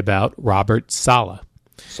story about Robert Saleh.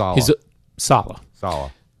 Saleh.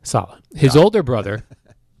 His older brother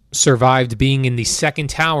survived being in the second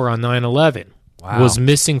tower on 9/11. Wow. Was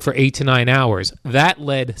missing for 8 to 9 hours. That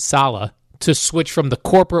led Saleh to switch from the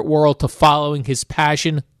corporate world to following his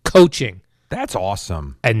passion, coaching. That's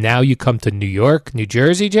awesome. And now you come to New York, New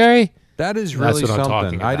Jersey, Jerry? That is really That's what I'm something.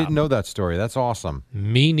 talking about. I didn't know that story. That's awesome.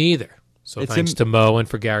 Me neither. So thanks to Mo and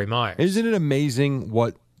for Gary Myers. Isn't it amazing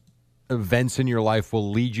what events in your life will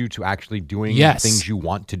lead you to actually doing things you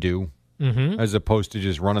want to do, as opposed to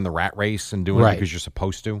just running the rat race and doing it because you're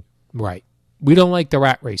supposed to? Right. We don't like the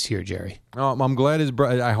rat race here, Jerry. Oh, I'm glad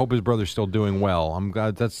I hope his brother's still doing well. I'm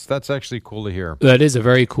glad that's actually cool to hear. That is a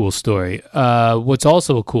very cool story. What's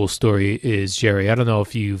also a cool story is, Jerry, I don't know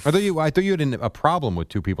if you've... I thought you had a problem with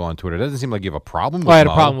two people on Twitter. It doesn't seem like you have a problem with I had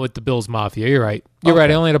Mo. a problem with the Bills Mafia. You're right. You're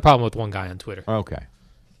right. I only had a problem with one guy on Twitter. Okay.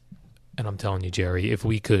 And I'm telling you, Jerry, if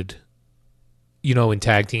we could... You know, in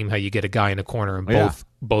tag team, how you get a guy in a corner and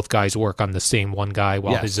both guys work on the same one guy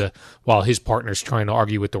while his partner's trying to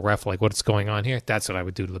argue with the ref, like what's going on here. That's what I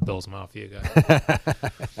would do to the Bills Mafia guy.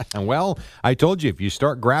 And well, I told you, if you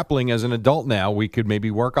start grappling as an adult now, we could maybe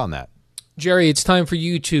work on that. Jerry, it's time for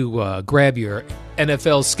you to grab your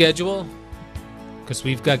NFL schedule because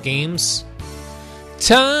we've got games.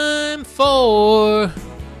 Time for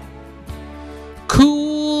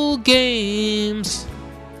cool games.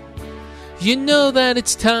 You know that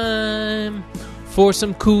it's time for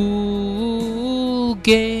some cool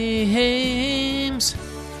games.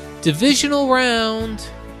 Divisional round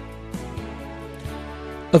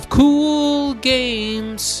of cool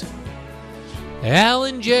games. Al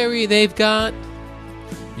and Jerry, they've got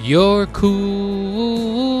your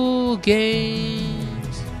cool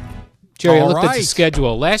games. Jerry, I looked at the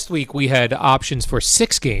schedule. Last week we had options for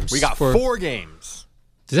 6 games. We got 4 games.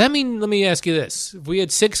 Does that mean, let me ask you this, if we had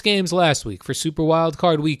 6 games last week for Super Wild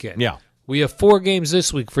Card Weekend, we have 4 games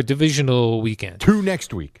this week for Divisional Weekend. 2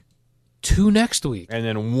 next week. 2 next week. And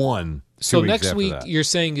then 1 So next week, you're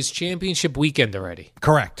saying is Championship Weekend already?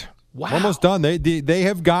 Correct. Wow. We're almost done. They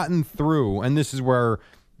have gotten through, and this is where,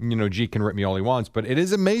 G can rip me all he wants, but it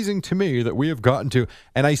is amazing to me that we have gotten to,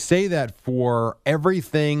 and I say that for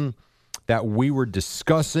everything that we were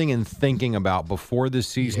discussing and thinking about before this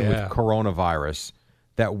season with coronavirus,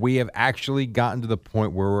 that we have actually gotten to the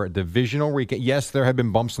point where we're at divisional weekend. Yes, there have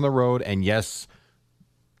been bumps on the road, and yes,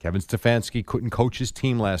 Kevin Stefanski couldn't coach his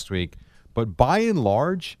team last week. But by and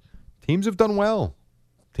large, teams have done well.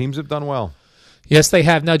 Yes, they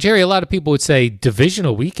have. Now, Jerry, a lot of people would say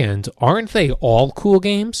divisional weekend. Aren't they all cool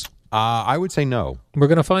games? I would say no. We're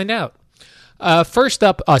going to find out. First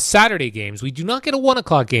up, Saturday games. We do not get a 1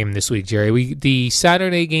 o'clock game this week, Jerry. The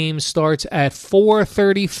Saturday game starts at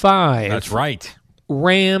 4:35. That's right.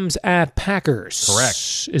 Rams at Packers.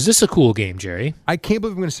 Correct. Is this a cool game, Jerry? I can't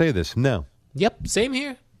believe I'm going to say this. No. Yep, same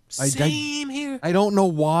here. Same here. I don't know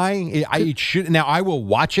why. It should. Now, I will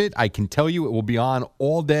watch it. I can tell you it will be on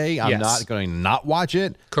all day. I'm not going to not watch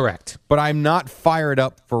it. Correct. But I'm not fired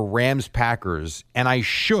up for Rams-Packers, and I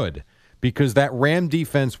should, because that Ram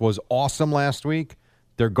defense was awesome last week.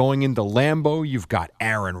 They're going into Lambeau. You've got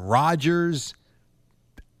Aaron Rodgers.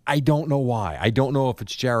 I don't know why. I don't know if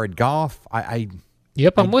it's Jared Goff.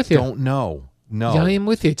 Yep, I'm with you. I don't know. No. Yeah, I am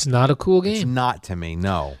with you. It's not a cool game. It's not to me,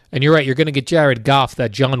 no. And you're right. You're going to get Jared Goff,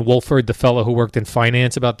 that John Wolford, the fellow who worked in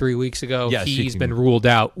finance about 3 weeks ago. Yes, he's been ruled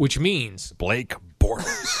out, which means Blake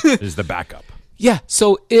Bortles is the backup. Yeah,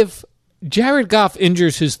 so if Jared Goff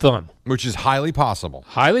injures his thumb, which is highly possible.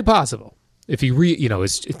 If he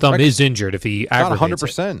his thumb is injured, if he aggravates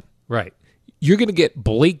 100%. Right. You're going to get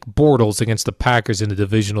Blake Bortles against the Packers in the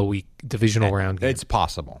divisional round game. It's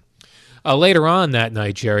possible. Later on that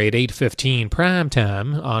night, Jerry, at 8:15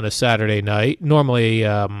 primetime on a Saturday night. Normally,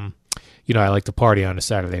 I like to party on a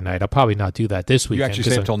Saturday night. I'll probably not do that this weekend. You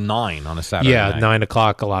actually stay until 9 on a Saturday night. 9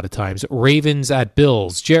 o'clock a lot of times. Ravens at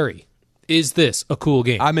Bills. Jerry, is this a cool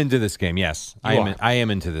game? I'm into this game, yes. I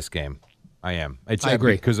am into this game. I am. I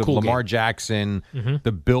agree. Because of Lamar Jackson. Mm-hmm.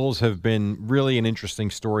 The Bills have been really an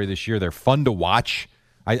interesting story this year. They're fun to watch.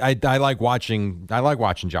 I like watching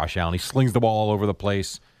Josh Allen. He slings the ball all over the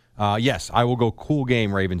place. Yes, I will go cool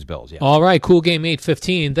game Ravens-Bills. Yes. All right, cool game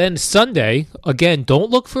 8:15. Then Sunday, again,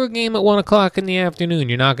 don't look for a game at 1 o'clock in the afternoon.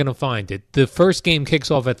 You're not going to find it. The first game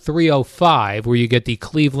kicks off at 3:05, where you get the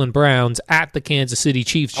Cleveland Browns at the Kansas City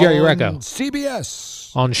Chiefs. Jerry Recco.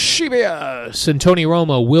 CBS. On CBS. And Tony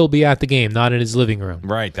Romo will be at the game, not in his living room.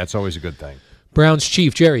 Right, that's always a good thing. Browns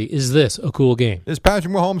Chief. Jerry, is this a cool game? Is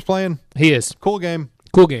Patrick Mahomes playing? He is. Cool game.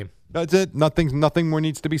 Cool game. That's it. Nothing more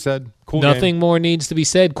needs to be said. Cool Nothing game. more needs to be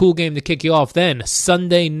said. Cool game to kick you off. Then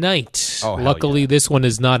Sunday night. Oh, hell Luckily, yeah. this one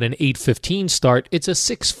is not an 8:15 start. It's a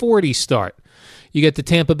 6:40 start. You get the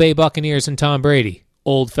Tampa Bay Buccaneers and Tom Brady.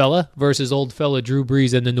 Old fella versus old fella Drew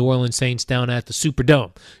Brees and the New Orleans Saints down at the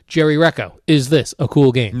Superdome. Jerry Recco, is this a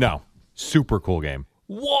cool game? No. Super cool game.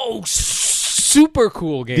 Whoa, super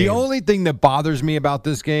cool game. The only thing that bothers me about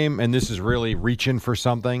this game, and this is really reaching for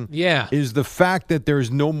something, is the fact that there's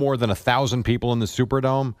no more than 1,000 people in the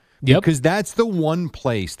Superdome. Yep. Because that's the one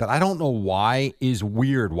place that I don't know why is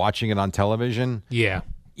weird watching it on television. Yeah.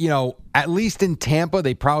 You know, at least in Tampa,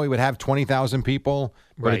 they probably would have 20,000 people,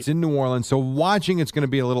 but Right. it's in New Orleans. So watching it's going to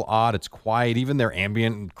be a little odd. It's quiet. Even their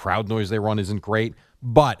ambient crowd noise they run isn't great.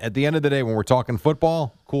 But at the end of the day, when we're talking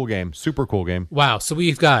football, cool game. Super cool game. Wow. So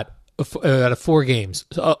we've got out of 4 games,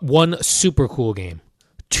 1 super cool game,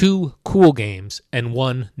 2 cool games, and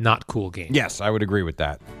 1 not cool game. Yes, I would agree with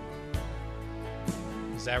that.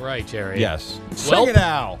 Is that right, Jerry? Yes. Well, Sing it,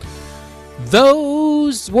 Al.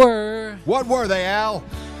 Those were... What were they, Al?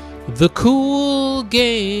 The cool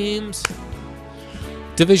games.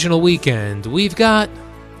 Divisional weekend. We've got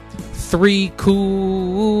 3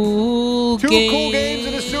 cool 2 games. cool games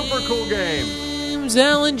and a super cool game.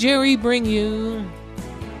 Al and Jerry bring you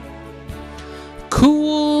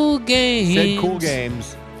cool games. Said cool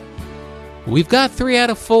games. We've got 3 out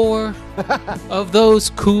of 4 of those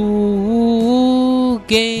cool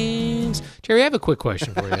games. Jerry, I have a quick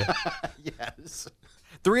question for you. Yes.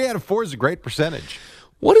 3 out of 4 is a great percentage.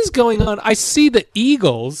 What is going on? I see the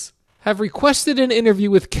Eagles have requested an interview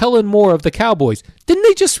with Kellen Moore of the Cowboys. Didn't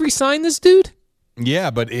they just re-sign this dude?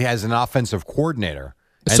 Yeah, but it has an offensive coordinator.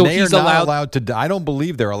 And So they he's are not allowed- allowed to. I don't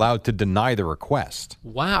believe they're allowed to deny the request.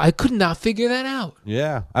 Wow, I could not figure that out.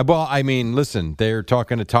 Yeah. Well, I mean, listen, they're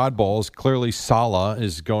talking to Todd Bowles. Clearly, Saleh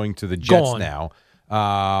is going to the Jets Gone. now.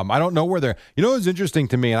 I don't know where they're. You know what's interesting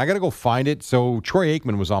to me, and I got to go find it. So Troy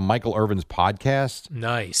Aikman was on Michael Irvin's podcast.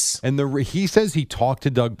 Nice. And he says he talked to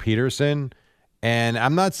Doug Peterson. And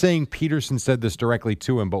I'm not saying Peterson said this directly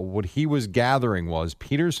to him, but what he was gathering was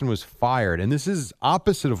Peterson was fired. And this is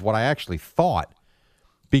opposite of what I actually thought,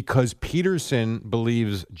 because Peterson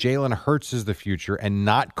believes Jalen Hurts is the future and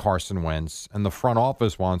not Carson Wentz. And the front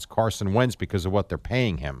office wants Carson Wentz because of what they're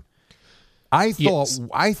paying him. I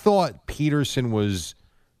thought Peterson was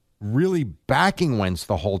really backing Wentz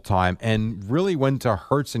the whole time and really went to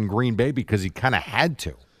Hurts in Green Bay because he kind of had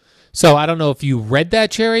to. So I don't know if you read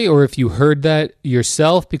that, Jerry, or if you heard that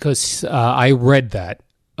yourself, because I read that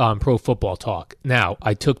on Pro Football Talk. Now,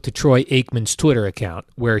 I took to Troy Aikman's Twitter account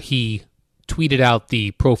where he tweeted out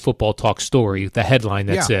the Pro Football Talk story, the headline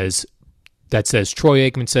that says Troy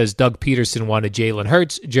Aikman says Doug Peterson wanted Jalen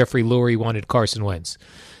Hurts, Jeffrey Lurie wanted Carson Wentz.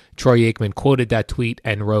 Troy Aikman quoted that tweet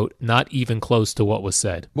and wrote, "Not even close to what was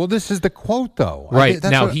said." Well, this is the quote, though. Right.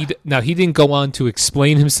 Now he didn't go on to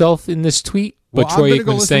explain himself in this tweet, but Well, Troy I'm gonna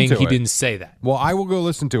go Aikman listen saying to he it. didn't say that. Well, I will go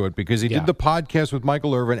listen to it because he did the podcast with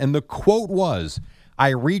Michael Irvin, and the quote was, "I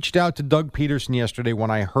reached out to Doug Peterson yesterday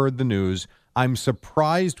when I heard the news. I'm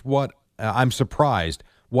surprised. What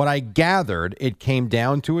I gathered, it came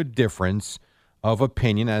down to a difference of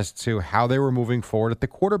opinion as to how they were moving forward at the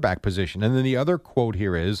quarterback position." And then the other quote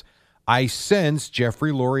here is, "I sense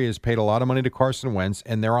Jeffrey Lurie has paid a lot of money to Carson Wentz,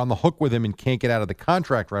 and they're on the hook with him and can't get out of the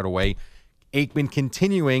contract right away." Aikman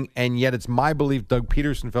continuing, "And yet it's my belief Doug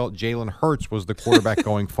Peterson felt Jalen Hurts was the quarterback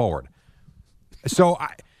going forward." So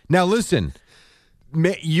now listen,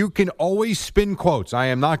 you can always spin quotes. I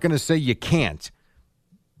am not going to say you can't.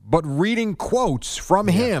 But reading quotes from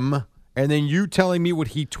him and then you telling me what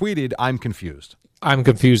he tweeted, I'm confused. I'm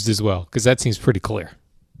confused as well because that seems pretty clear.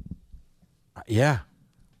 Yeah.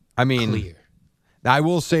 I mean, I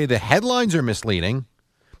will say the headlines are misleading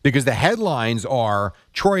because the headlines are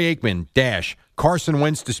Troy Aikman, Carson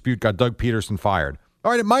Wentz dispute got Doug Peterson fired.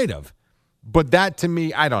 All right, it might have. But that to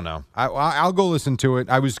me, I don't know. I'll go listen to it.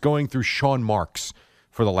 I was going through Sean Marks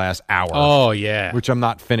for the last hour. Oh, yeah. Which I'm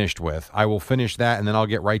not finished with. I will finish that, and then I'll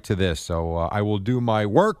get right to this. So I will do my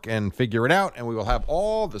work and figure it out, and we will have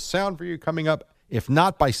all the sound for you coming up, if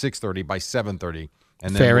not by 6:30, by 7:30.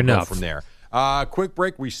 And then Fair we'll enough. go from there. Quick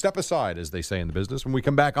break. We step aside, as they say in the business. When we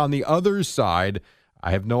come back on the other side,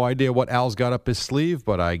 I have no idea what Al's got up his sleeve,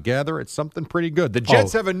 but I gather it's something pretty good. The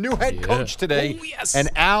Jets have a new head coach today, and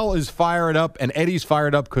Al is fired up, and Eddie's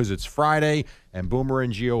fired up because it's Friday, and Boomer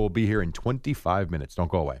and Gio will be here in 25 minutes. Don't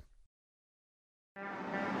go away.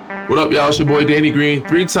 What up, y'all? It's your boy Danny Green,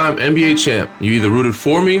 3-time NBA champ. You either rooted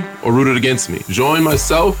for me or rooted against me. Join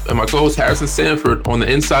myself and my co-host Harrison Sanford on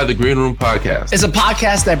the Inside the Green Room podcast. It's a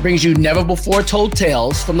podcast that brings you never-before-told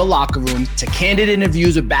tales from the locker room to candid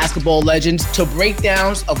interviews with basketball legends to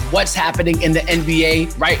breakdowns of what's happening in the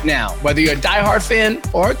NBA right now. Whether you're a diehard fan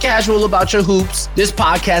or casual about your hoops, this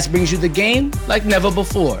podcast brings you the game like never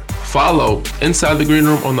before. Follow Inside the Green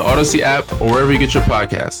Room on the Odyssey app or wherever you get your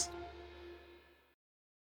podcasts.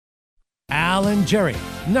 Al and Jerry,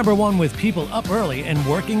 number one with people up early and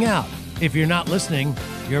working out. If you're not listening,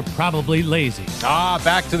 you're probably lazy.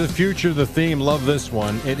 Back to the Future, the theme. Love this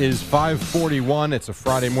one. It is 5:41. It's a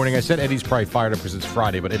Friday morning. I said Eddie's probably fired up because it's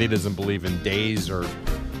Friday, but Eddie doesn't believe in days or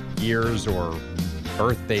years or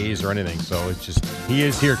birthdays or anything. So it's just, he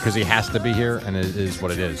is here because he has to be here, and it is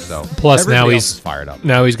what it is. So plus now he's fired up.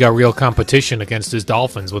 Now he's got real competition against his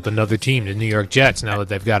Dolphins with another team, the New York Jets, now that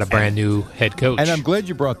they've got a brand new head coach. And I'm glad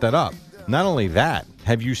you brought that up. Not only that,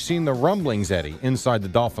 have you seen the rumblings, Eddie, inside the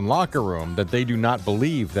Dolphin locker room that they do not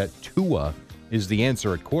believe that Tua is the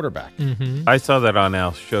answer at quarterback? Mm-hmm. I saw that on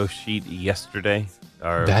our show sheet yesterday.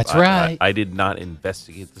 That's right. I did not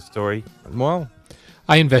investigate the story. Well,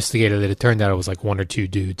 I investigated it. It turned out it was like one or two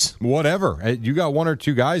dudes. Whatever. You got one or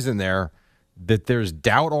two guys in there that there's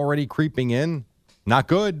doubt already creeping in. Not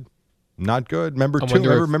good. Not good. Remember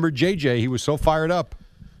JJ? He was so fired up.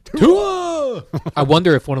 Tua! I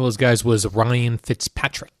wonder if one of those guys was Ryan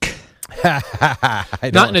Fitzpatrick. Not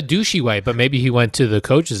in a douchey way, but maybe he went to the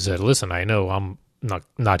coaches and said, listen, I know I'm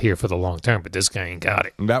not here for the long term, but this guy ain't got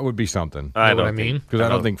it. That would be something. You know what I mean? Because I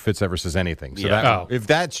don't think Fitz ever says anything. So if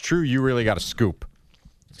that's true, you really got a scoop.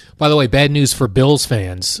 By the way, bad news for Bills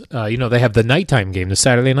fans. They have the nighttime game, the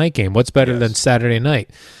Saturday night game. What's better than Saturday night?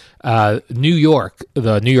 New York,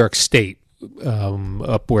 the New York State,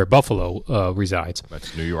 up where Buffalo resides.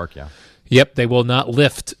 That's New York, yeah. Yep, they will not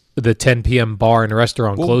lift the 10 p.m. bar and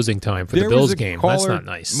restaurant closing time for the Bills game. That's not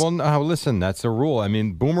nice. Well, listen, that's a rule. I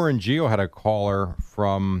mean, Boomer and Gio had a caller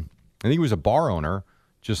from, I think he was a bar owner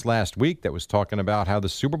just last week that was talking about how the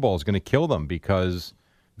Super Bowl is going to kill them because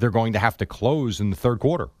they're going to have to close in the third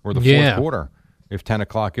quarter or the fourth quarter if 10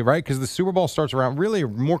 o'clock, right? Because the Super Bowl starts around really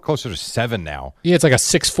more closer to 7 now. Yeah, it's like a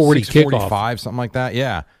 6:40 kickoff. 6:45, something like that,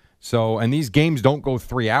 yeah. So, and these games don't go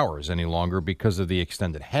 3 hours any longer because of the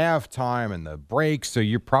extended halftime and the breaks. So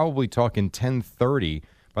you're probably talking 10:30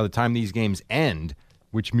 by the time these games end,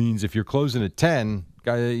 which means if you're closing at 10,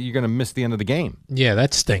 you're going to miss the end of the game. Yeah,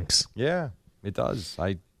 that stinks. Yeah, it does.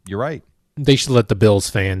 You're right. They should let the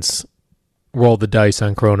Bills fans roll the dice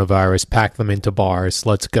on coronavirus, pack them into bars.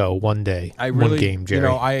 Let's go one day, one game,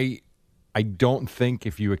 Jerry. I don't think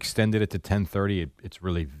if you extended it to 10:30, it's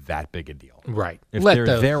really that big a deal. Right. If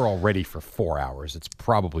they're there already for 4 hours, it's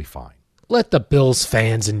probably fine. Let the Bills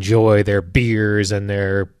fans enjoy their beers and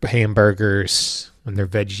their hamburgers and their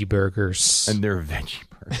veggie burgers.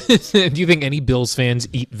 Do you think any Bills fans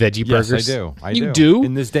eat veggie burgers? Yes, I do. You do?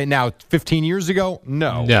 In this day, now, 15 years ago,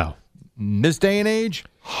 no. No. In this day and age,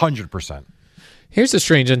 100%. Here's the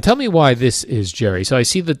strange, and tell me why this is, Jerry. So I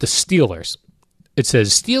see that the Steelers, it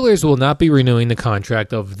says Steelers will not be renewing the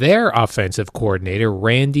contract of their offensive coordinator,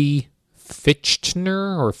 Randy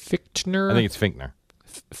Fichtner. I think it's Finkner.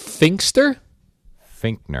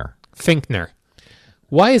 Finkner.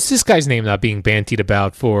 Why is this guy's name not being bantied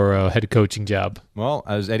about for a head coaching job? Well,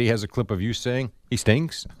 as Eddie has a clip of you saying, he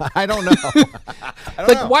stinks. I don't know.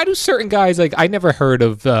 Why do certain guys, I never heard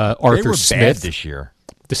of Arthur they were Smith bad this year.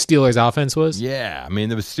 The Steelers' offense was? Yeah. I mean,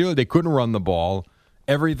 the Steelers, they couldn't run the ball.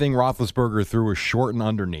 Everything Roethlisberger threw was short and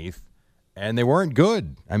underneath, and they weren't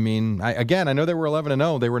good. I mean, I know they were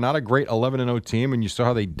 11-0. They were not a great 11-0 team, and you saw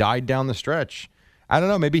how they died down the stretch. I don't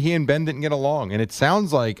know. Maybe he and Ben didn't get along, and it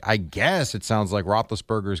sounds like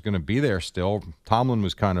Roethlisberger is going to be there still. Tomlin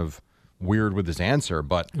was kind of weird with his answer,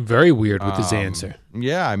 but very weird with his answer.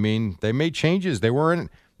 Yeah, I mean, they made changes. They weren't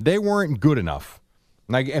good enough.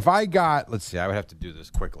 Like if I got, let's see, I would have to do this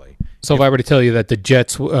quickly. So if I were to tell you that the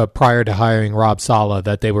Jets, prior to hiring Rob Saleh,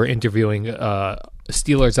 that they were interviewing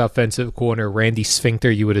Steelers offensive corner Randy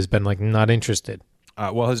Sphincter, you would have been like, not interested.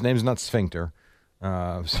 Well, his name's not Sphincter,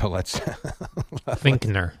 so let's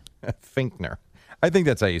Finkner. Finkner. I think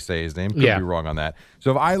that's how you say his name. Could be wrong on that.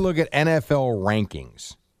 So if I look at NFL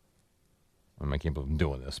rankings, I can't believe I'm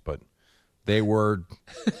doing this, but they were,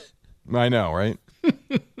 I know, right?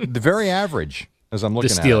 The very average. As I'm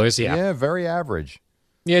looking at the Steelers, yeah, very average.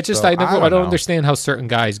 Yeah, it's just So, I don't know. understand how certain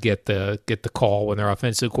guys get the call when they're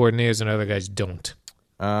offensive coordinators and other guys don't.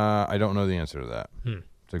 I don't know the answer to that.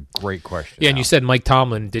 It's a great question. Yeah, and you said Mike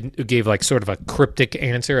Tomlin gave like sort of a cryptic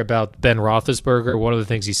answer about Ben Roethlisberger. One of the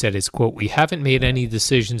things he said is, quote, "We haven't made any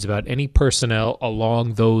decisions about any personnel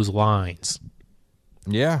along those lines."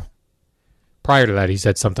 Yeah. Prior to that, he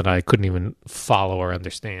said something I couldn't even follow or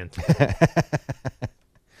understand.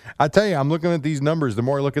 I tell you, I'm looking at these numbers. The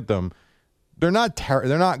more I look at them, they're not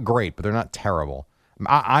great, but they're not terrible.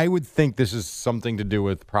 I would think this is something to do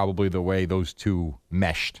with probably the way those two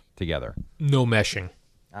meshed together. No meshing.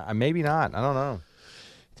 Maybe not. I don't know.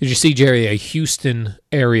 Did you see, Jerry, a Houston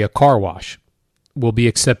area car wash will be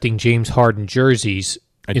accepting James Harden jerseys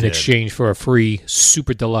in exchange for a free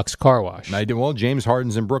super deluxe car wash? I did. Well, James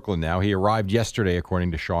Harden's in Brooklyn now. He arrived yesterday,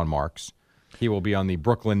 according to Sean Marks. He will be on the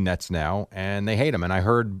Brooklyn Nets now, and they hate him. And I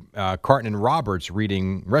heard Carton and Roberts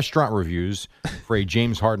reading restaurant reviews for a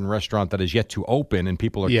James Harden restaurant that is yet to open, and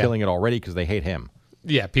people are killing it already because they hate him.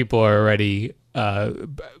 Yeah, people are already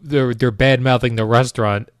they're bad-mouthing the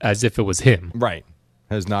restaurant as if it was him. Right.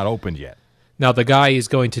 Has not opened yet. Now, the guy is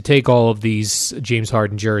going to take all of these James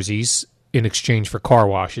Harden jerseys in exchange for car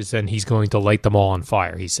washes, and he's going to light them all on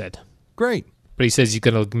fire, he said. Great. But he says he's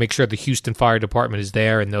going to make sure the Houston Fire Department is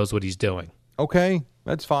there and knows what he's doing. Okay,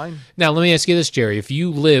 that's fine. Now, let me ask you this, Jerry. If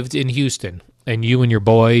you lived in Houston and you and your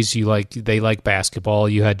boys, they like basketball,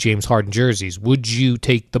 you had James Harden jerseys, would you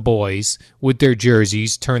take the boys with their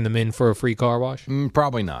jerseys, turn them in for a free car wash?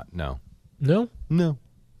 Probably not, no. No? No.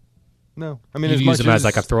 I mean, you as use much them as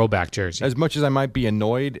like a throwback jersey. As much as I might be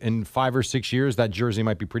annoyed, in 5 or 6 years, that jersey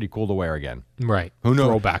might be pretty cool to wear again. Right. Who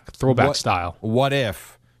knows? Throwback style. What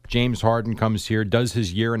if James Harden comes here, does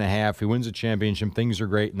his year and a half, he wins a championship, things are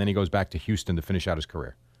great, and then he goes back to Houston to finish out his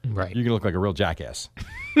career? Right. You're going to look like a real jackass.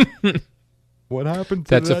 What happened to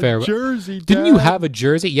That's that a fair jersey, Dad? Didn't you have a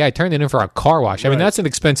jersey? Yeah, I turned it in for a car wash. I mean, that's an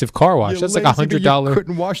expensive car wash. That's like $100. You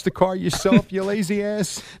couldn't wash the car yourself, you lazy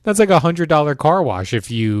ass. That's like $100 car wash if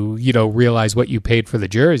you realize what you paid for the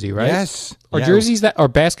jersey, right? Yes. Jerseys that are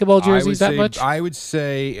basketball jerseys that much? I would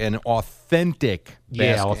say an authentic.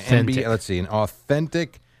 Authentic. Let's see, an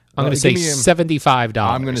authentic. I'm going to say $75.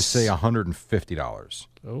 I'm going to say $150.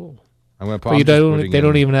 Oh. I'm going to. But they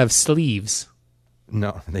don't even have sleeves.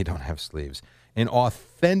 No, they don't have sleeves. An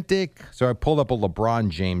authentic. So I pulled up a LeBron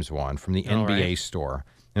James one from the NBA store.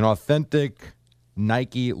 An authentic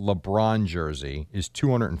Nike LeBron jersey is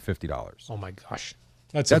 $250. Oh my gosh,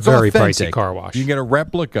 that's a very authentic. Pricey car wash. You can get a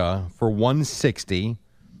replica for $160,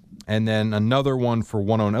 and then another one for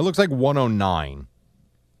 $109. It looks like $109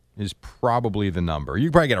 is probably the number. You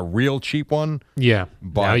can probably get a real cheap one. Yeah,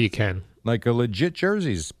 but now you can. Like a legit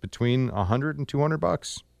jersey's between $100 and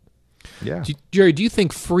 $200. Yeah. Jerry, do you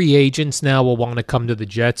think free agents now will want to come to the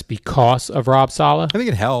Jets because of Rob Saleh? I think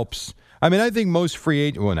it helps. I mean, I think most free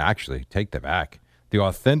agents, well, actually, take that back. The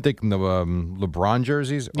authentic LeBron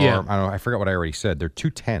jerseys are, I forgot what I already said. They're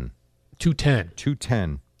 $210.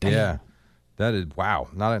 $210. Yeah. That is, wow,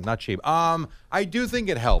 not cheap. I do think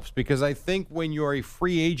it helps because I think when you're a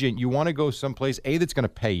free agent, you want to go someplace, that's going to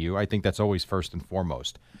pay you. I think that's always first and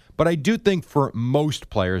foremost. But I do think for most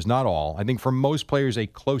players, not all, I think for most players, a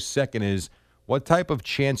close second is what type of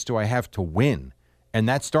chance do I have to win? And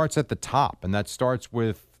that starts at the top, and that starts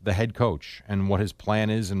with the head coach and what his plan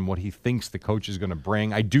is and what he thinks the coach is going to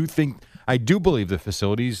bring. I do believe the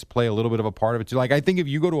facilities play a little bit of a part of it too. Like, I think if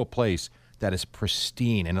you go to a place that is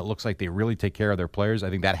pristine and it looks like they really take care of their players, I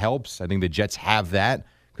think that helps. I think the Jets have that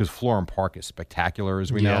because Florham Park is spectacular,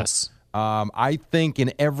 as we know. Yes. I think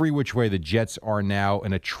in every which way, the Jets are now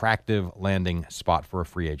an attractive landing spot for a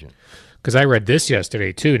free agent. Because I read this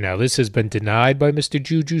yesterday, too. Now, this has been denied by Mr.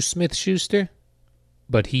 Juju Smith-Schuster,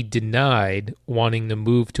 but he denied wanting to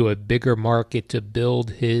move to a bigger market to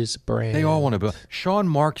build his brand. They all want to build. Sean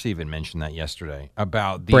Marks even mentioned that yesterday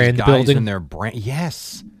about these brand guys building and their brand.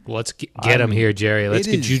 Yes. Let's get him here, Jerry. Let's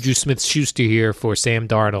get Juju Smith-Schuster here for Sam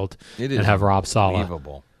Darnold and have Rob Saleh.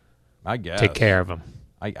 Unbelievable. I guess. Take care of him.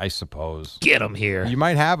 I suppose. Get him here. You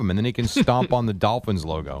might have him, and then he can stomp on the Dolphins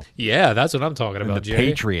logo. Yeah, that's what I'm talking about, and the Jerry.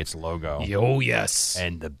 Patriots logo. Oh, yes.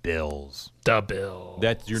 And the Bills. The Bills.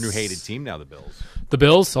 That's your new hated team now, the Bills. The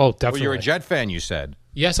Bills? Oh, definitely. Well, you're a Jet fan, you said.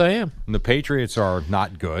 Yes, I am. And the Patriots are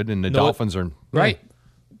not good, and the Dolphins are... Right.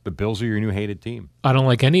 The Bills are your new hated team. I don't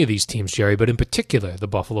like any of these teams, Jerry, but in particular, the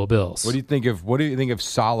Buffalo Bills. What do you think if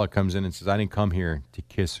Saleh comes in and says, I didn't come here to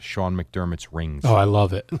kiss Sean McDermott's rings? Oh, I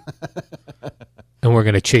love it. And we're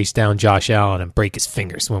going to chase down Josh Allen and break his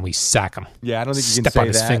fingers when we sack him. Yeah, I don't think you Step can on say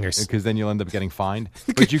his that fingers. because then you'll end up getting fined.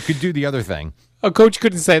 But you could do the other thing. A coach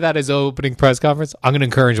couldn't say that at his opening press conference. I'm going to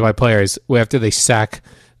encourage my players after they sack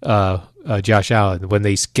Josh Allen when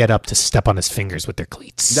they get up to step on his fingers with their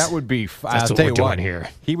cleats. That would be. That's what we're doing here.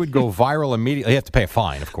 He would go viral immediately. You have to pay a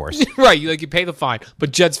fine, of course. Right, you pay the fine,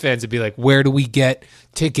 but Jets fans would be like, "Where do we get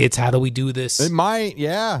tickets? How do we do this?" It might,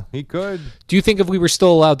 yeah, he could. Do you think if we were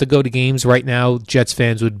still allowed to go to games right now, Jets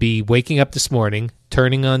fans would be waking up this morning,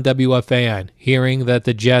 turning on WFAN, hearing that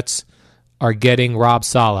the Jets are getting Rob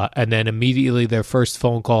Saleh, and then immediately their first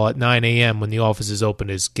phone call at 9 a.m. when the office is open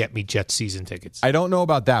is, "Get me Jets season tickets"? I don't know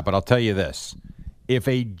about that, but I'll tell you this. If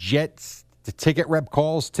a Jets ticket rep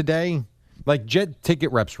calls today, like Jet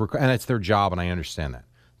ticket reps, and it's their job, and I understand that.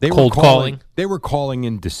 They were calling. They were calling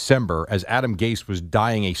in December as Adam Gase was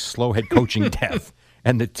dying a slow head coaching death,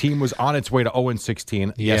 and the team was on its way to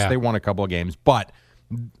 0-16. Yeah. Yes, they won a couple of games, but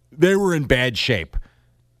they were in bad shape.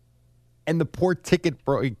 And the poor ticket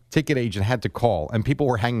agent had to call, and people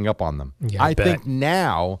were hanging up on them. Yeah, I think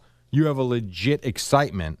now you have a legit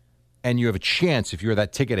excitement, and you have a chance, if you're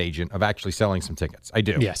that ticket agent, of actually selling some tickets. I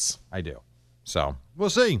do. Yes. I do. So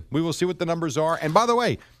we'll see. We will see what the numbers are. And by the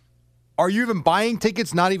way, are you even buying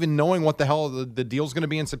tickets not even knowing what the hell the deal's going to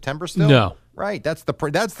be in September still? No. Right. That's the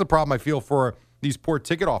problem I feel for these poor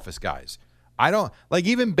ticket office guys. I don't like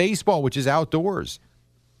even baseball, which is outdoors.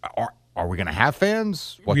 Are we going to have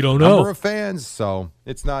fans? What We don't number know. of fans? So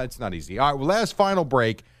it's not easy. All right, well, last final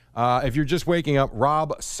break. If you're just waking up,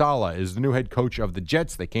 Rob Saleh is the new head coach of the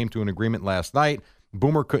Jets. They came to an agreement last night.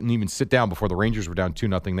 Boomer couldn't even sit down before the Rangers were down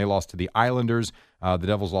 2-0. They lost to the Islanders. The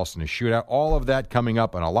Devils lost in a shootout. All of that coming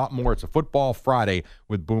up and a lot more. It's a Football Friday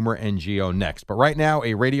with Boomer and Gio next. But right now,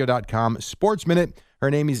 a Radio.com Sports Minute.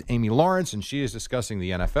 Her name is Amy Lawrence, and she is discussing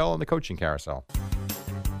the NFL and the coaching carousel.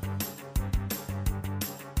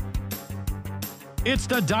 It's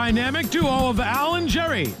the dynamic duo of Al and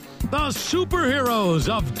Jerry, the superheroes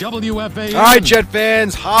of WFAN. All right, Jet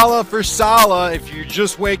fans, holla for Saleh. If you're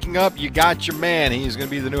just waking up, you got your man. He's going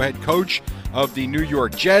to be the new head coach of the New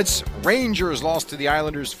York Jets. Rangers lost to the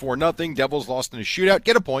Islanders 4-0. Devils lost in a shootout.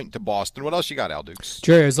 Get a point to Boston. What else you got, Al Dukes?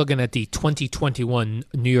 Jerry, I was looking at the 2021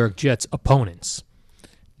 New York Jets opponents.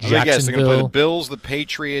 I guess they're going to play the Bills, the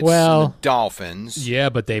Patriots, and the Dolphins. Yeah,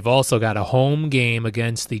 but they've also got a home game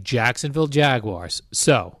against the Jacksonville Jaguars.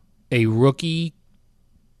 So, a rookie,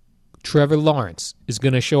 Trevor Lawrence, is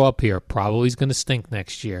going to show up here. Probably is going to stink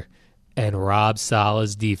next year. And Rob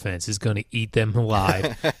Saleh's defense is going to eat them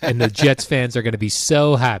alive. And the Jets fans are going to be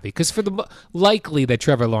so happy. Because likely that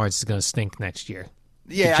Trevor Lawrence is going to stink next year.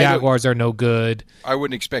 Yeah, the Jaguars are no good. I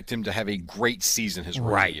wouldn't expect him to have a great season his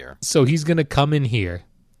rookie year. So he's going to come in here.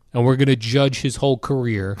 And we're going to judge his whole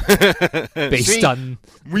career based on...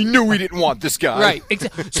 We knew we didn't want this guy. Right.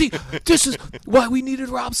 See, this is why we needed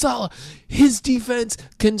Rob Saleh. His defense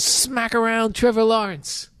can smack around Trevor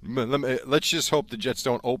Lawrence. Let's just hope the Jets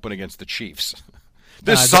don't open against the Chiefs.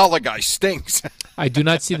 This Saleh guy stinks. I do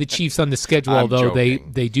not see the Chiefs on the schedule, although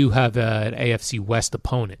they do have an AFC West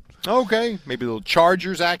opponent. Okay. Maybe a little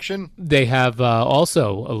Chargers action. They have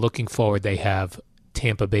also, looking forward, they have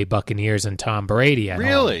Tampa Bay Buccaneers and Tom Brady at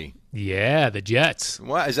Really? home. Yeah, the Jets.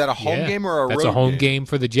 What, is that a home game or a road game? That's a home game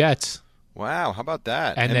for the Jets. Wow, how about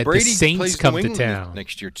that? And that Brady the Saints plays come New to England town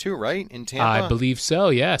next year too, right? In Tampa? I believe so,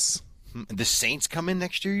 yes. The Saints come in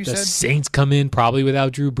next year, you The said? Saints come in probably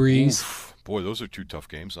without Drew Brees. Oof. Boy, those are two tough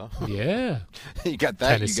games, huh? Yeah. You got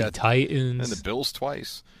that. Tennessee you got Titans. And the Bills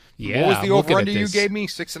twice. Yeah. What was the over-under you gave me?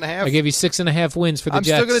 6.5? I gave you 6.5 wins for the I'm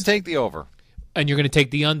Jets. still going to take the over. And you're going to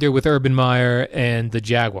take the under with Urban Meyer and the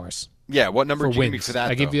Jaguars. Yeah, what number did you give me wins. for that,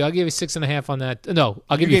 I'll give you 6.5 on that. No,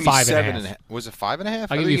 I'll give you you 5.5. Was it 5.5?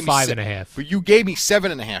 I'll give you 5.5. But you gave me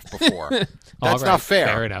 7.5 before. That's not fair.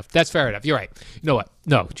 Fair enough. That's fair enough. You're right. You know what?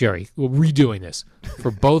 No, Jerry, we're redoing this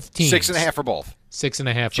for both teams. 6.5 for both.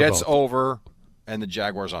 6.5 for Jets both. over and the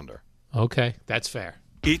Jaguars under. Okay, that's fair.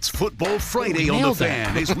 It's Football Friday on The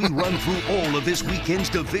Fan as we run through all of this weekend's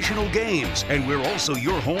divisional games. And we're also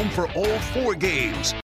your home for all 4 games.